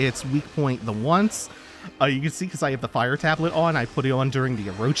expose its weak point the once. You can see because I have the fire tablet on, I put it on during the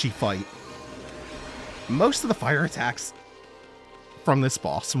Orochi fight. Most of the fire attacks from this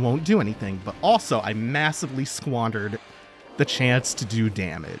boss won't do anything, but also I massively squandered the chance to do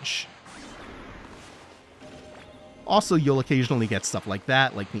damage. Also, you'll occasionally get stuff like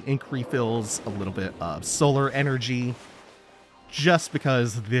that, like the ink refills, a little bit of solar energy, just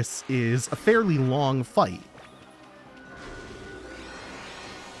because this is a fairly long fight.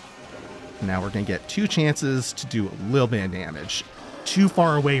 Now we're going to get 2 chances to do a little bit of damage. Too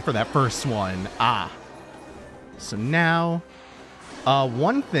far away for that first one. So now,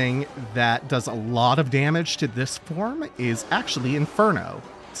 one thing that does a lot of damage to this form is actually Inferno.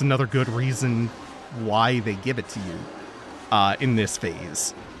 It's another good reason why they give it to you in this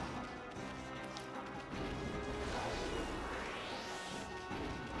phase.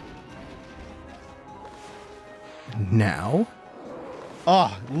 Now,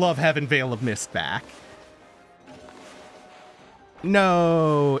 love having Veil of Mist back.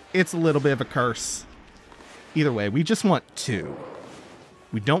 No, it's a little bit of a curse. Either way, we just want 2.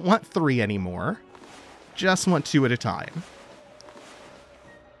 We don't want 3 anymore. Just want 2 at a time.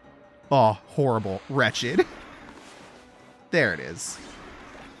 Oh, horrible. Wretched. There it is.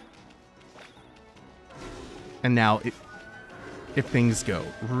 And now, if things go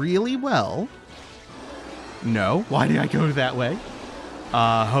really well... No, why did I go that way?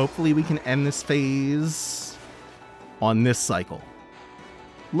 Hopefully we can end this phase on this cycle.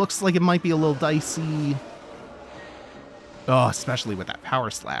 Looks like it might be a little dicey. Oh, especially with that power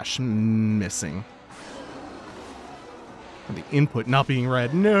slash missing. And the input not being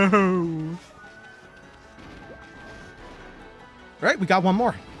read. No! Alright, we got one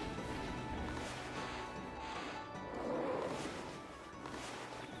more.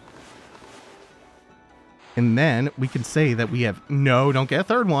 And then we can say that we have... No, don't get a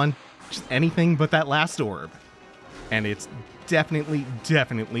third one. Just anything but that last orb. And it's definitely,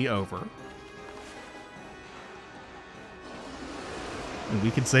 definitely over. And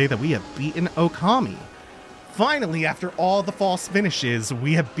we can say that we have beaten Ōkami. Finally, after all the false finishes,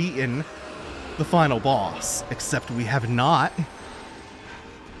 we have beaten the final boss. Except we have not.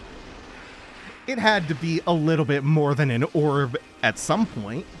 It had to be a little bit more than an orb at some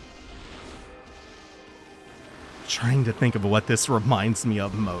point. Trying to think of what this reminds me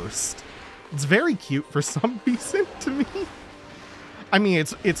of most. It's very cute for some reason to me. I mean,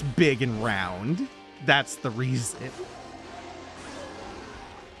 it's big and round. That's the reason.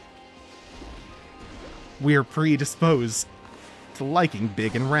 We're predisposed to liking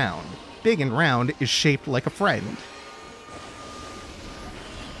big and round. Big and round is shaped like a friend.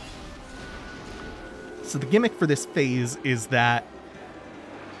 So the gimmick for this phase is that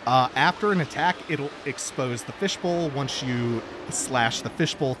after an attack, it'll expose the fishbowl. Once you slash the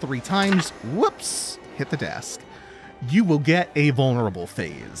fishbowl 3 times, whoops, hit the desk, you will get a vulnerable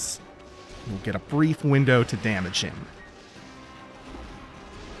phase. You'll get a brief window to damage him.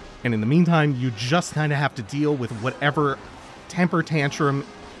 And in the meantime, you just kind of have to deal with whatever temper tantrum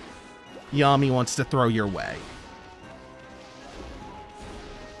Yami wants to throw your way.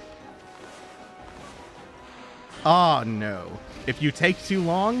 Oh no. If you take too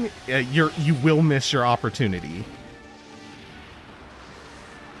long, you will miss your opportunity.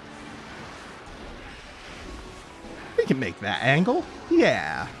 We can make that angle.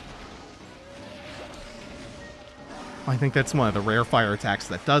 Yeah. I think that's one of the rare fire attacks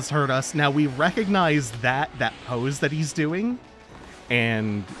that does hurt us. Now, we recognize that pose that he's doing,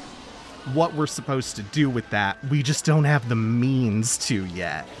 and what we're supposed to do with that. We just don't have the means to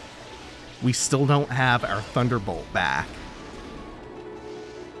yet. We still don't have our Thunderbolt back.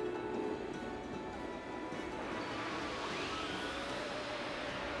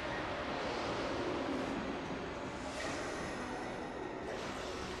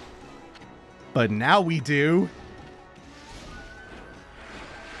 But now we do.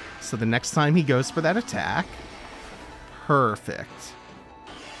 So the next time he goes for that attack. Perfect.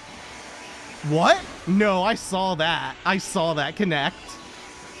 What? No, I saw that. I saw that connect.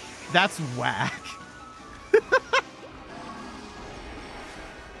 That's whack.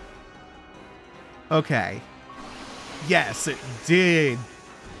 Okay. Yes, it did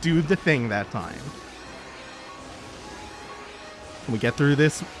do the thing that time. Can we get through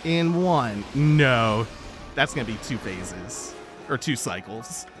this in 1? No. That's going to be 2 phases. Or 2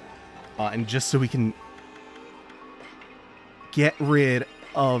 cycles. And just so we can get rid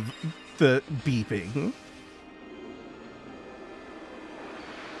of the beeping.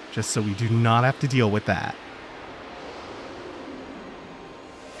 Just so we do not have to deal with that.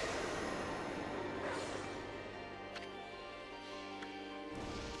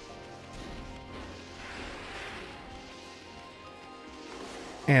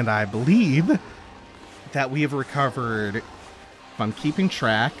 And I believe that we have recovered, if I'm keeping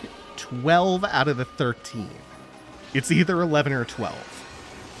track, 12 out of the 13. It's either 11 or 12.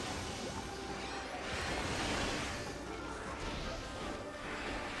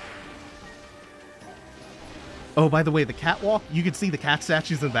 Oh, by the way, the catwalk, you can see the cat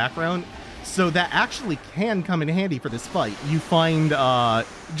statues in the background. So that actually can come in handy for this fight. You find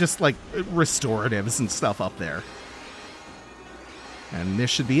just like restoratives and stuff up there. And this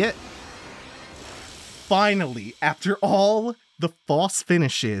should be it. Finally, after all the false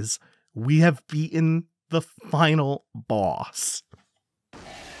finishes, we have beaten the final boss.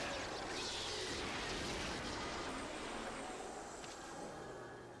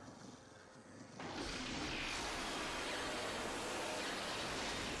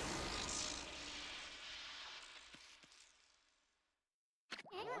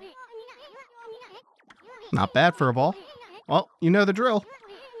 Not bad for a ball. Well, you know the drill.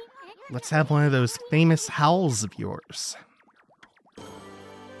 Let's have one of those famous howls of yours.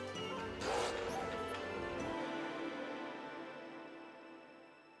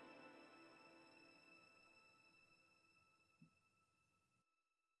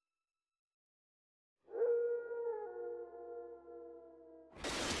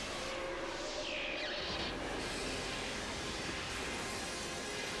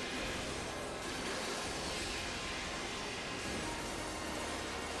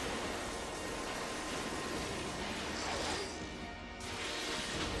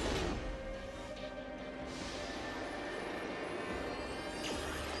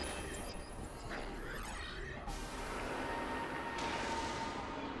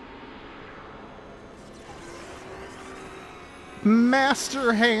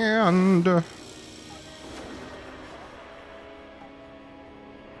 Master Hand.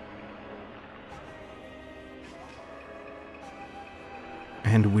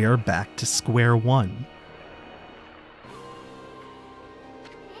 And we are back to square one.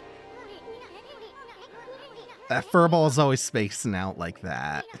 That furball is always spacing out like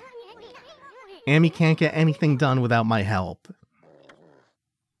that. Amy can't get anything done without my help.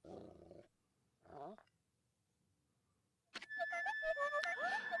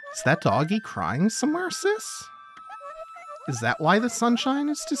 Is that doggy crying somewhere, sis? Is that why the sunshine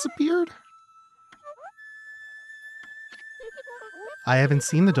has disappeared? I haven't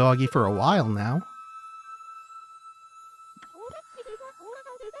seen the doggy for a while now.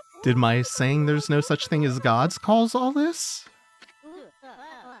 Did my saying there's no such thing as gods cause all this?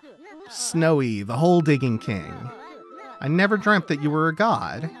 Snowy, the hole digging king. I never dreamt that you were a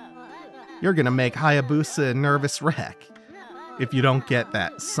god. You're gonna make Hayabusa a nervous wreck if you don't get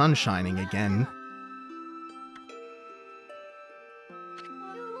that sun shining again.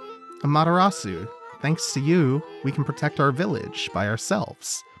 Amaterasu, thanks to you, we can protect our village by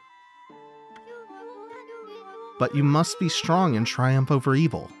ourselves. But you must be strong and triumph over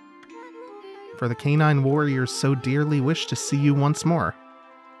evil. For the canine warriors so dearly wish to see you once more.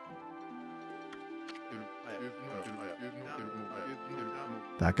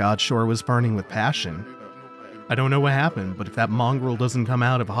 That god sure was burning with passion. I don't know what happened, but if that mongrel doesn't come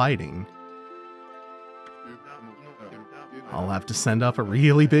out of hiding, I'll have to send up a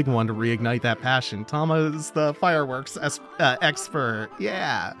really big one to reignite that passion. Tama's the fireworks expert.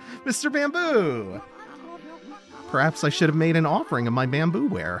 Yeah, Mr. Bamboo. Perhaps I should have made an offering of my bamboo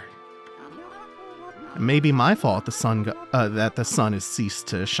ware. It may be my fault that the sun has ceased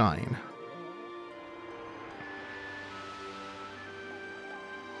to shine.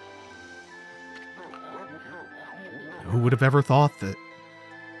 Who would have ever thought that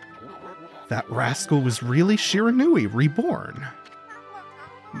that rascal was really Shiranui reborn?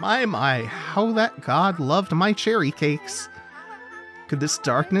 My, how that god loved my cherry cakes. Could this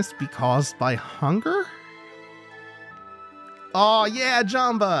darkness be caused by hunger? Oh yeah,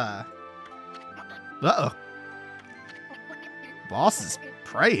 Jamba! Uh-oh. Boss is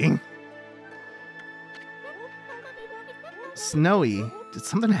praying. Snowy, did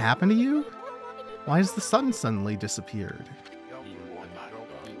something happen to you? Why has the sun suddenly disappeared?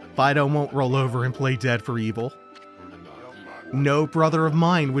 Fido won't roll over and play dead for evil. No brother of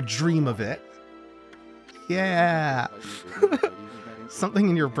mine would dream of it. Yeah. Something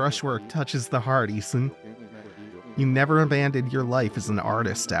in your brushwork touches the heart, Isun. You never abandoned your life as an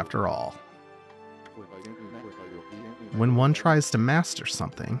artist after all. When one tries to master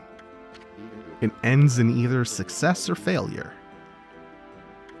something, it ends in either success or failure.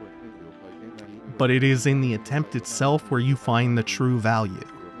 But it is in the attempt itself where you find the true value.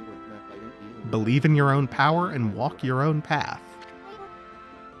 Believe in your own power and walk your own path.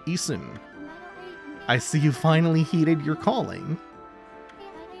 Isun, I see you finally heeded your calling.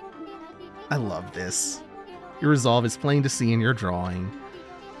 I love this. Your resolve is plain to see in your drawing.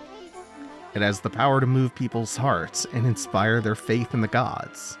 It has the power to move people's hearts and inspire their faith in the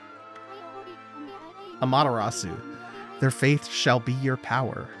gods. Amaterasu, their faith shall be your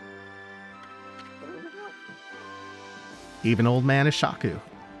power. Even old man Ishaku.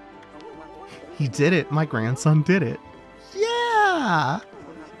 He did it, my grandson did it. Yeah!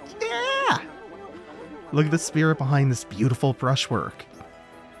 Yeah! Look at the spirit behind this beautiful brushwork.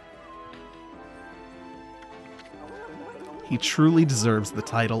 He truly deserves the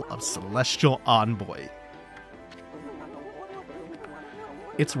title of Celestial Envoy.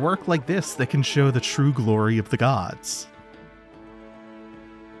 It's work like this that can show the true glory of the gods.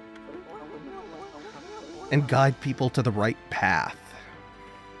 And guide people to the right path.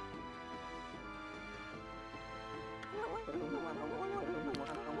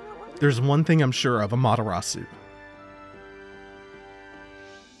 There's one thing I'm sure of Amaterasu.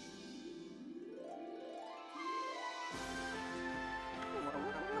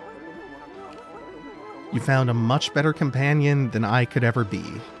 You found a much better companion than I could ever be.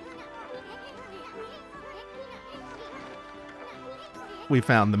 We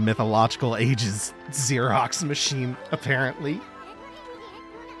found the mythological ages Xerox machine, apparently.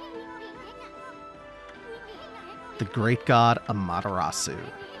 The great god Amaterasu.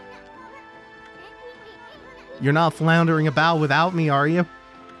 You're not floundering about without me, are you?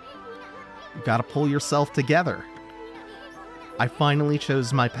 You gotta pull yourself together. I finally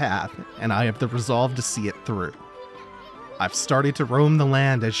chose my path, and I have the resolve to see it through. I've started to roam the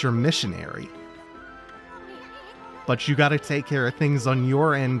land as your missionary. But you gotta take care of things on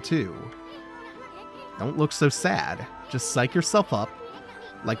your end, too. Don't look so sad. Just psych yourself up,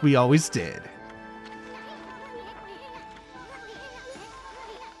 like we always did.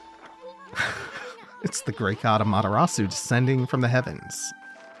 It's the great god Amaterasu descending from the heavens.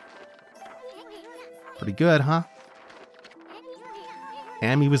 Pretty good, huh?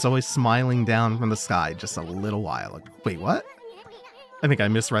 Amy was always smiling down from the sky just a little while ago. Wait, what? I think I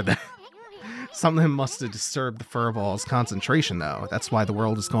misread that. Something must have disturbed the furball's concentration, though. That's why the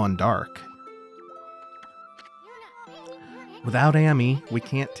world has gone dark. Without Amy, we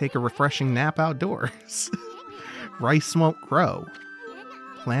can't take a refreshing nap outdoors. Rice won't grow.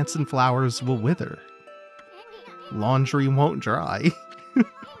 Plants and flowers will wither. Laundry won't dry.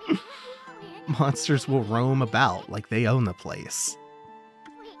 Monsters will roam about like they own the place.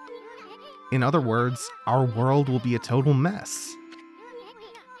 In other words, our world will be a total mess.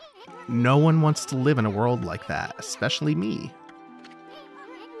 No one wants to live in a world like that, especially me.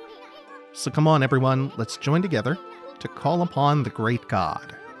 So come on, everyone, let's join together to call upon the great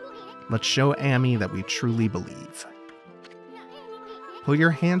god. Let's show Amy that we truly believe. Put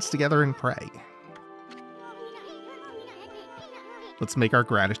your hands together and pray. Let's make our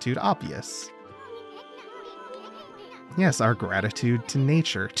gratitude obvious. Yes, our gratitude to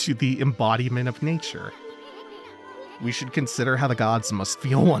nature, to the embodiment of nature. We should consider how the gods must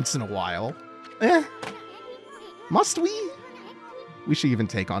feel once in a while. Must we? We should even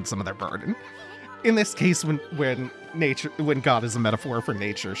take on some of their burden. In this case, when God is a metaphor for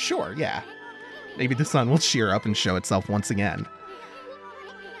nature, sure, yeah. Maybe the sun will cheer up and show itself once again,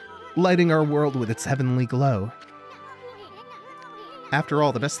 lighting our world with its heavenly glow. After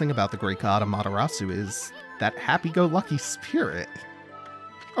all, the best thing about the great god Amaterasu is that happy-go-lucky spirit.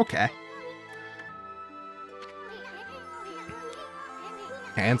 Okay.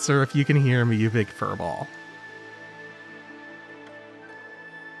 Answer if you can hear me, you big furball.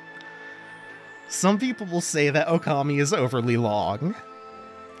 Some people will say that Ōkami is overly long.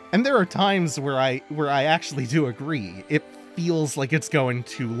 And there are times where I actually do agree. It feels like it's going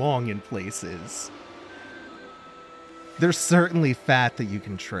too long in places. There's certainly fat that you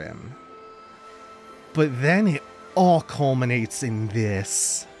can trim. But then it all culminates in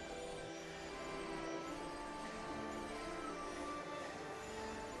this.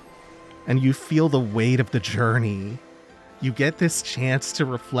 And you feel the weight of the journey. You get this chance to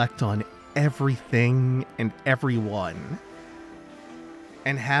reflect on everything and everyone.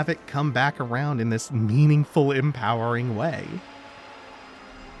 And have it come back around in this meaningful, empowering way.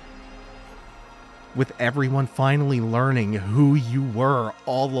 With everyone finally learning who you were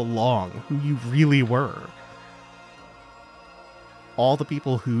all along, who you really were. All the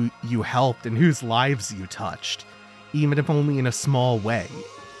people who you helped and whose lives you touched, even if only in a small way.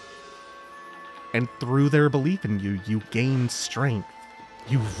 And through their belief in you, you gain strength.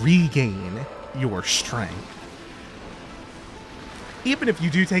 You regain your strength. Even if you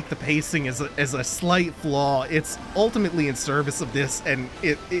do take the pacing as a slight flaw, it's ultimately in service of this, and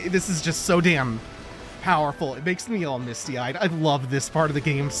this is just so damn powerful. It makes me all misty-eyed. I love this part of the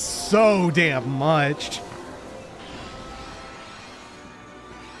game so damn much.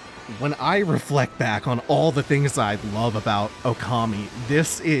 When I reflect back on all the things I love about Ōkami,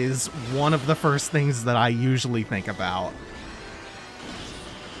 this is one of the first things that I usually think about.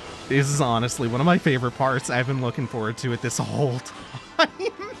 This is honestly one of my favorite parts. I've been looking forward to it this whole time.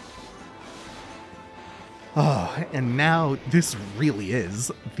 Oh, and now this really is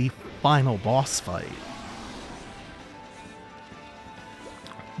the final boss fight.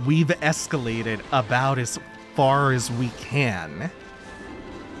 We've escalated about as far as we can.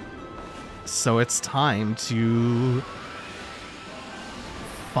 So it's time to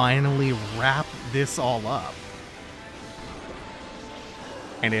finally wrap this all up.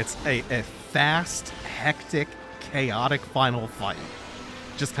 And it's a fast, hectic, chaotic final fight.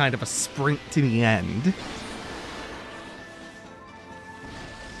 Just kind of a sprint to the end.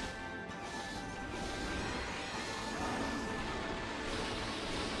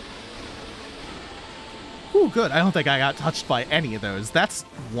 Ooh, good. I don't think I got touched by any of those. That's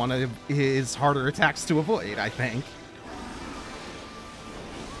one of his harder attacks to avoid, I think.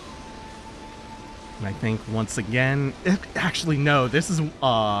 And I think once again, actually no, this is,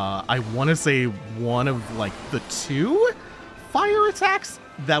 I want to say one of like the 2 fire attacks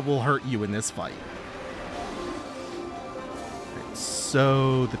that will hurt you in this fight.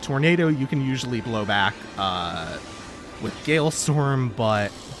 So the tornado you can usually blow back with Gale Storm,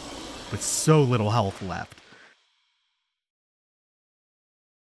 but with so little health left.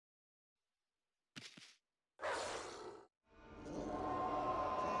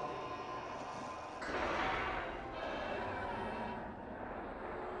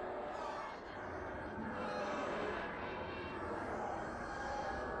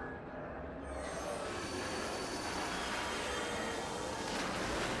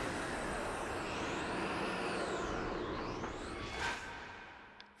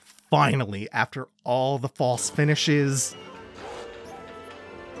 Finally, after all the false finishes,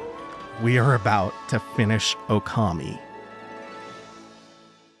 we are about to finish Ōkami.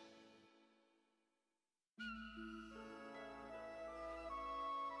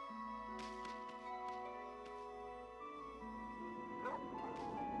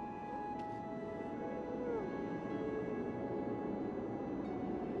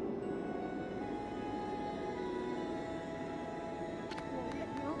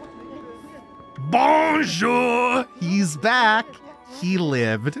 Bonjour! He's back! He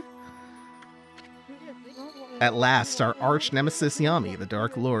lived. At last, our arch nemesis Yami, the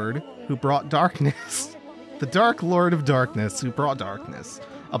Dark Lord, who brought darkness. The Dark Lord of Darkness, who brought darkness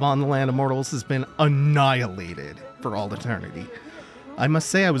upon the land of mortals, has been annihilated for all eternity. I must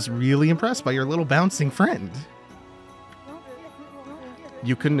say I was really impressed by your little bouncing friend.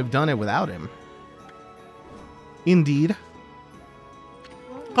 You couldn't have done it without him. Indeed.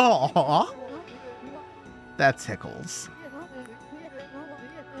 Aww. That tickles.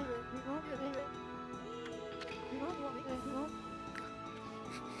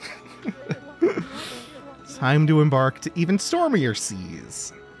 Time to embark to even stormier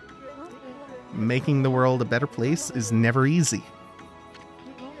seas. Making the world a better place is never easy.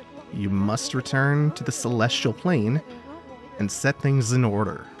 You must return to the celestial plane and set things in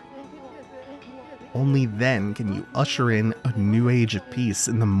order. Only then can you usher in a new age of peace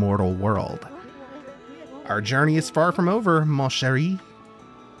in the mortal world. Our journey is far from over, mon chéri.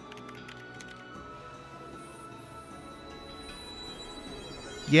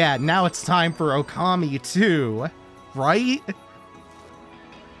 Yeah, now it's time for Ōkami too, right?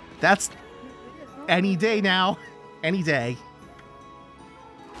 That's any day now. Any day.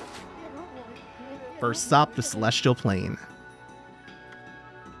 First stop, the celestial plane.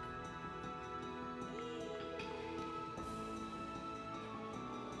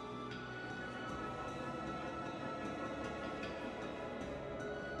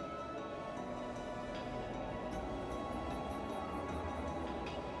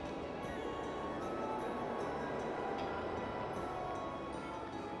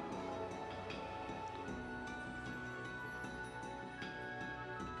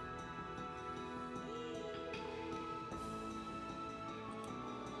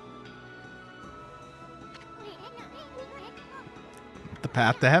 The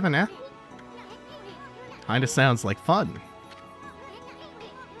path to heaven, eh? Kinda sounds like fun.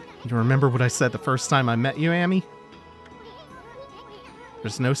 You remember what I said the first time I met you, Amy?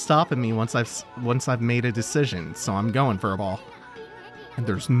 There's no stopping me once I've made a decision, so I'm going for a ball. And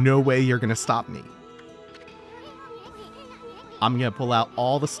there's no way you're gonna stop me. I'm gonna pull out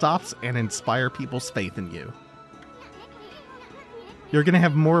all the stops and inspire people's faith in you. You're gonna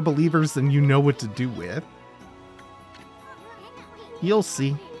have more believers than you know what to do with. You'll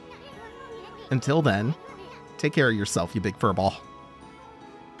see. Until then, take care of yourself, you big furball.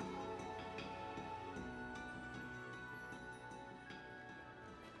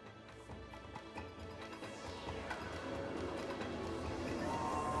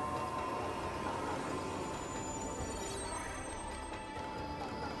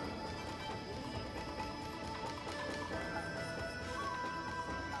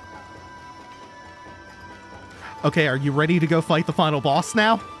 Okay, are you ready to go fight the final boss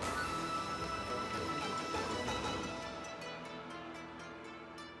now?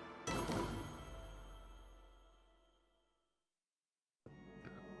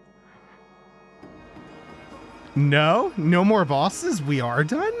 No? No more bosses? We are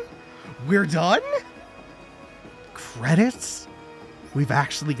done? We're done? Credits? We've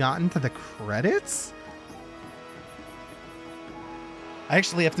actually gotten to the credits? I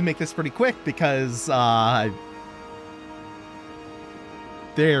actually have to make this pretty quick because,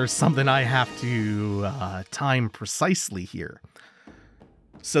 there's something I have to time precisely here.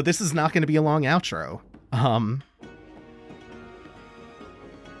 So this is not going to be a long outro.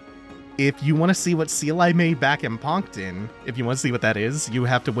 If you want to see what seal I made back in Ponkton, if you want to see what that is, you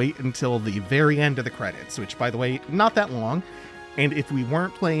have to wait until the very end of the credits, which, by the way, not that long. And if we were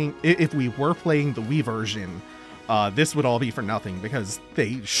playing the Wii version, this would all be for nothing because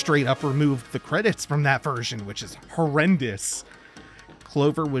they straight up removed the credits from that version, which is horrendous.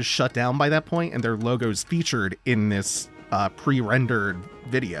 Clover was shut down by that point, and their logo's featured in this pre-rendered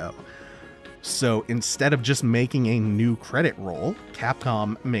video. So instead of just making a new credit roll,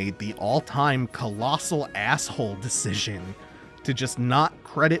 Capcom made the all-time colossal asshole decision to just not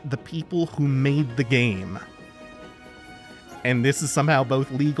credit the people who made the game. And this is somehow both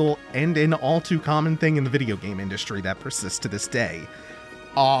legal and an all-too-common thing in the video game industry that persists to this day.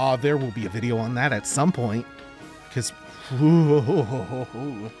 There will be a video on that at some point, because...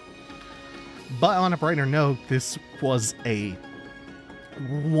 But on a brighter note, this was a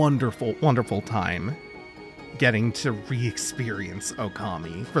wonderful, wonderful time getting to re-experience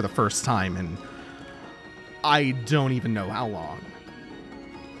Ōkami for the first time in I don't even know how long.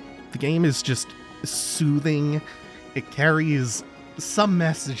 The game is just soothing. It carries some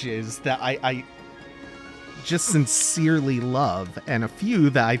messages that I just sincerely love, and a few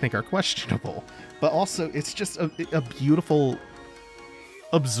that I think are questionable. But also, it's just a beautiful,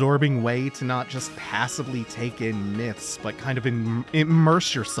 absorbing way to not just passively take in myths, but kind of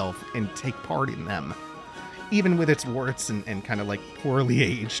immerse yourself and take part in them. Even with its warts and kind of like poorly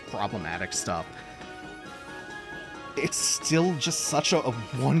aged, problematic stuff. It's still just such a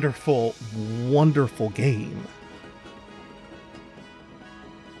wonderful, wonderful game.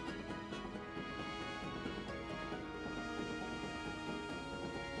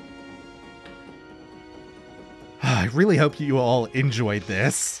 I really hope you all enjoyed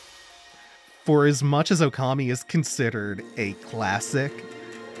this. For as much as Ōkami is considered a classic,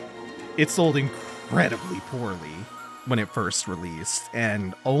 it sold incredibly poorly when it first released,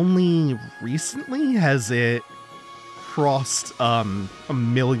 and only recently has it crossed 1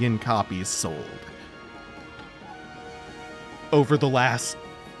 million copies sold. Over the last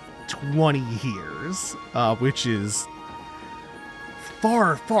 20 years, which is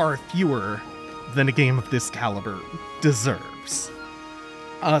far, far fewer than a game of this caliber deserves.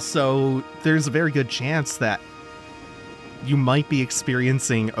 So there's a very good chance that you might be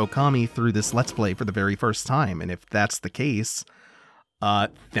experiencing Ōkami through this Let's Play for the very first time. And if that's the case,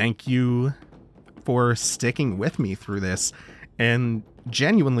 thank you for sticking with me through this. And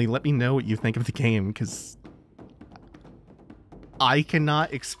genuinely let me know what you think of the game, because I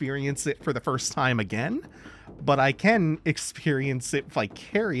cannot experience it for the first time again. But I can experience it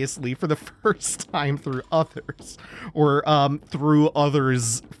vicariously for the first time through others, or through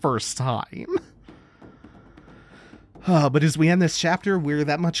others' first time. But as we end this chapter, we're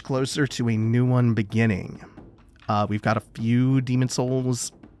that much closer to a new one beginning. We've got a few Demon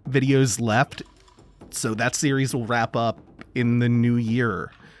Souls videos left, so that series will wrap up in the new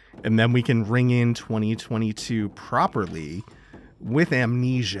year, and then we can ring in 2022 properly with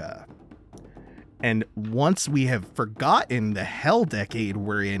Amnesia. And once we have forgotten the hell decade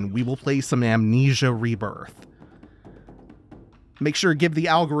we're in, we will play some Amnesia Rebirth. Make sure to give the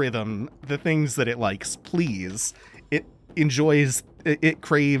algorithm the things that it likes, please. It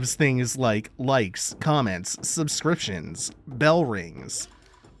craves things like likes, comments, subscriptions, bell rings.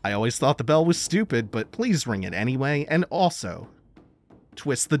 I always thought the bell was stupid, but please ring it anyway. And also,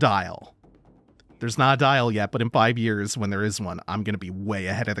 twist the dial. There's not a dial yet, but in 5 years, when there is one, I'm going to be way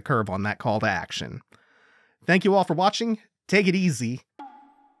ahead of the curve on that call to action. Thank you all for watching. Take it easy.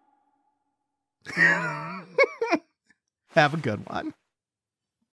 Have a good one.